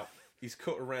inside out. He's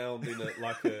cut around in a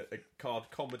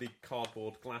comedy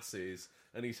cardboard glasses,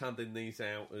 and he's handing these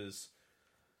out as,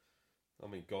 I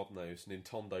mean, God knows,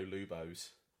 Nintendo Lubos.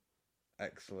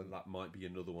 Excellent. That might be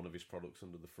another one of his products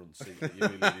under the front seat that you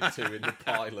alluded to in the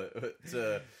pilot. But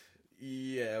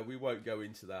yeah, we won't go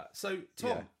into that. So,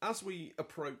 Tom, as we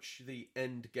approach the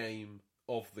end game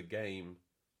of the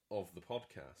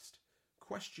podcast,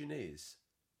 question is,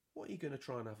 what are you going to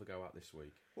try and have a go at this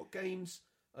week? What games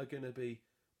are going to be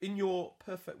in your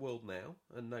perfect world now?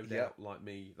 And no doubt, like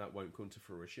me, that won't come to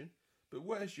fruition. But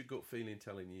where's your gut feeling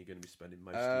telling you you're going to be spending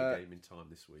most of your gaming time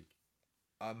this week?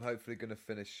 I'm hopefully going to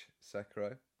finish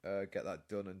Sekiro, get that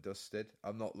done and dusted.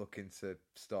 I'm not looking to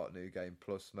start New Game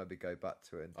Plus, maybe go back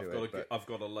to it and do it. I've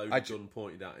got a load of gun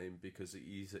pointed at him because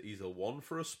he's a one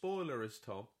for a spoiler, is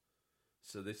Tom.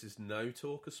 So this is no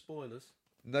talk of spoilers.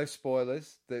 No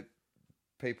spoilers. That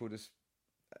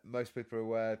most people are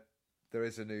aware there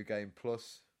is a New Game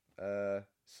Plus.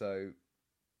 So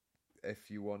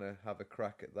if you want to have a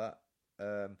crack at that.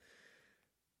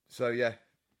 So yeah,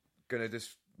 gonna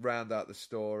just round out the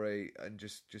story and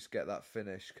just get that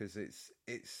finished because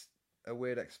it's a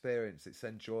weird experience. It's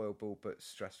enjoyable but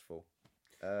stressful.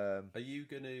 Are you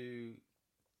gonna?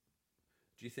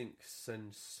 Do you think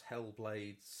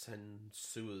Hellblade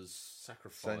Senua's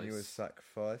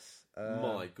Sacrifice?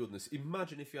 My goodness!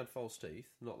 Imagine if you had false teeth,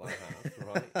 not that I have,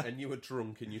 right? And you were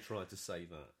drunk and you tried to say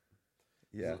that.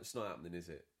 Yeah, it's not happening, is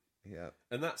it? Yeah.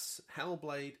 And that's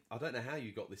Hellblade. I don't know how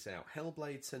you got this out.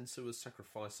 Hellblade Senua's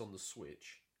Sacrifice on the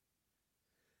Switch.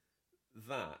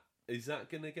 Is that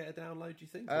going to get a download, do you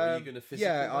think? Or are you going to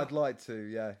physically? Yeah, I'd like to,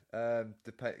 yeah.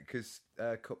 Because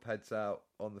Cuphead's out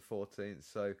on the 14th,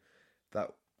 so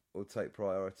that will take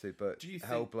priority. But do you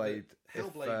think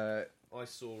Hellblade, I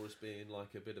saw as being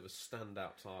like a bit of a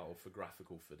standout title for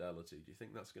graphical fidelity. Do you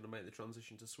think that's going to make the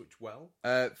transition to Switch well?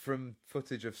 From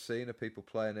footage I've seen of people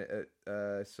playing it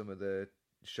at some of the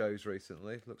shows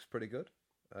recently, it looks pretty good.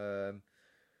 I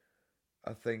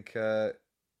think,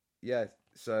 yeah,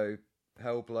 so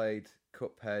Hellblade,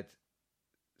 Cuphead,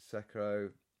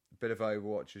 Sekiro, bit of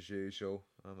Overwatch as usual.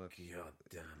 Goddamn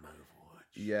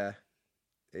Overwatch. Yeah.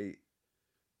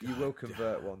 You will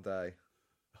convert one day.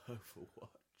 Overwatch.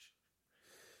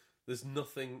 There's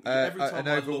nothing. Every time an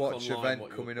I Overwatch look online,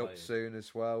 event coming up soon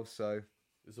as well. So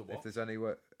there's a what? If there's any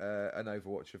an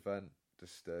Overwatch event,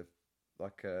 just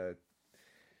like a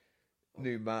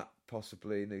new map,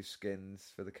 possibly new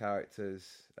skins for the characters.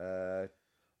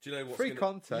 Do you know what's free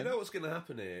content? You know what's going to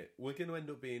happen here? We're going to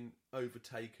end up being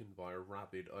overtaken by a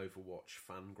rabid Overwatch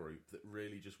fan group that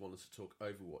really just want us to talk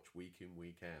Overwatch week in,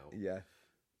 week out. Yeah.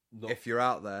 If you're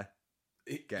out there,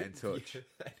 get in touch.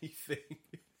 Yeah,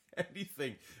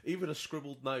 anything, even a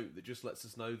scribbled note that just lets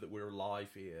us know that we're alive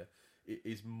here, it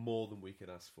is more than we can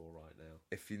ask for right now.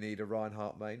 If you need a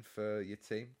Reinhardt main for your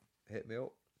team, hit me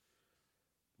up.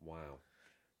 Wow.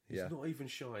 He's not even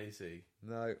shy, is he?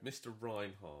 No. Mr.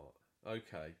 Reinhardt.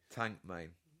 Okay. Tank main.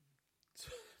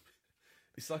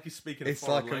 It's like he's speaking a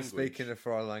foreign language. It's like I'm speaking a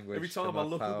foreign language. Every time I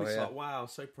look up, it's like, wow,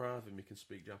 so proud of him he can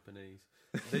speak Japanese.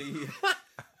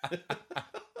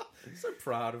 So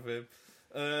proud of him.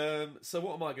 So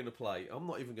what am I going to play? I'm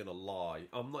not even going to lie.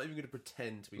 I'm not even going to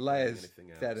pretend to be playing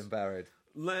anything else. Dead and buried.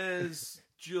 Les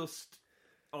just...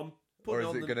 I'm or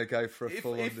is it going to go for a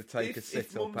full Undertaker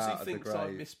sit-up out of the grave? If Mumsy thinks I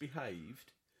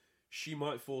misbehaved, she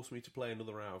might force me to play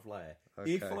another hour of Lair.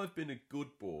 Okay. If I've been a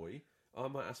good boy, I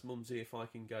might ask Mumsy if I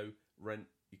can go rent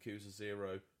Yakuza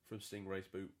 0 from Stingray's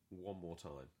boot one more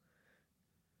time.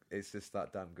 It's just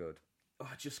that damn good.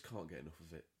 I just can't get enough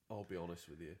of it. I'll be honest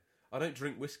with you. I don't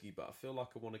drink whiskey, but I feel like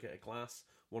I want to get a glass.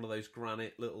 One of those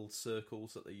granite little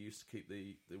circles that they use to keep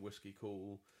the whiskey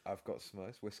cool. I've got some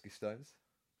nice whiskey stones.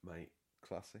 Mate.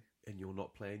 Classy. And you're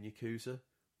not playing Yakuza?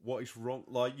 What is wrong?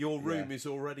 Like, your room is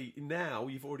already... Now,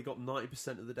 you've already got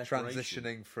 90% of the decoration.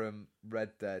 Transitioning from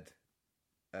Red Dead...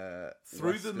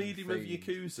 through the medium of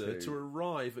Yakuza to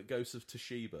arrive at Ghost of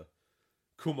Toshiba.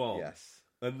 Come on. Yes.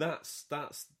 And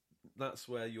that's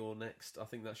where your next... I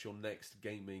think that's your next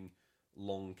gaming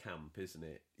long camp, isn't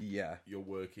it? Yeah. You're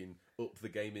working up the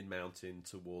gaming mountain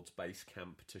towards base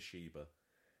camp Toshiba.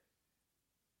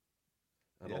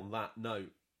 And on that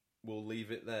note, we'll leave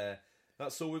it there.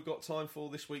 That's all we've got time for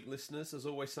this week, listeners. As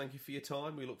always, thank you for your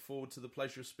time. We look forward to the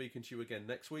pleasure of speaking to you again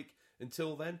next week.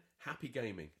 Until then, happy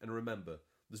gaming. And remember,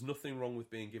 there's nothing wrong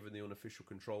with being given the unofficial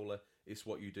controller. It's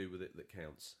what you do with it that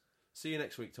counts. See you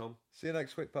next week, Tom. See you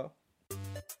next week, pal.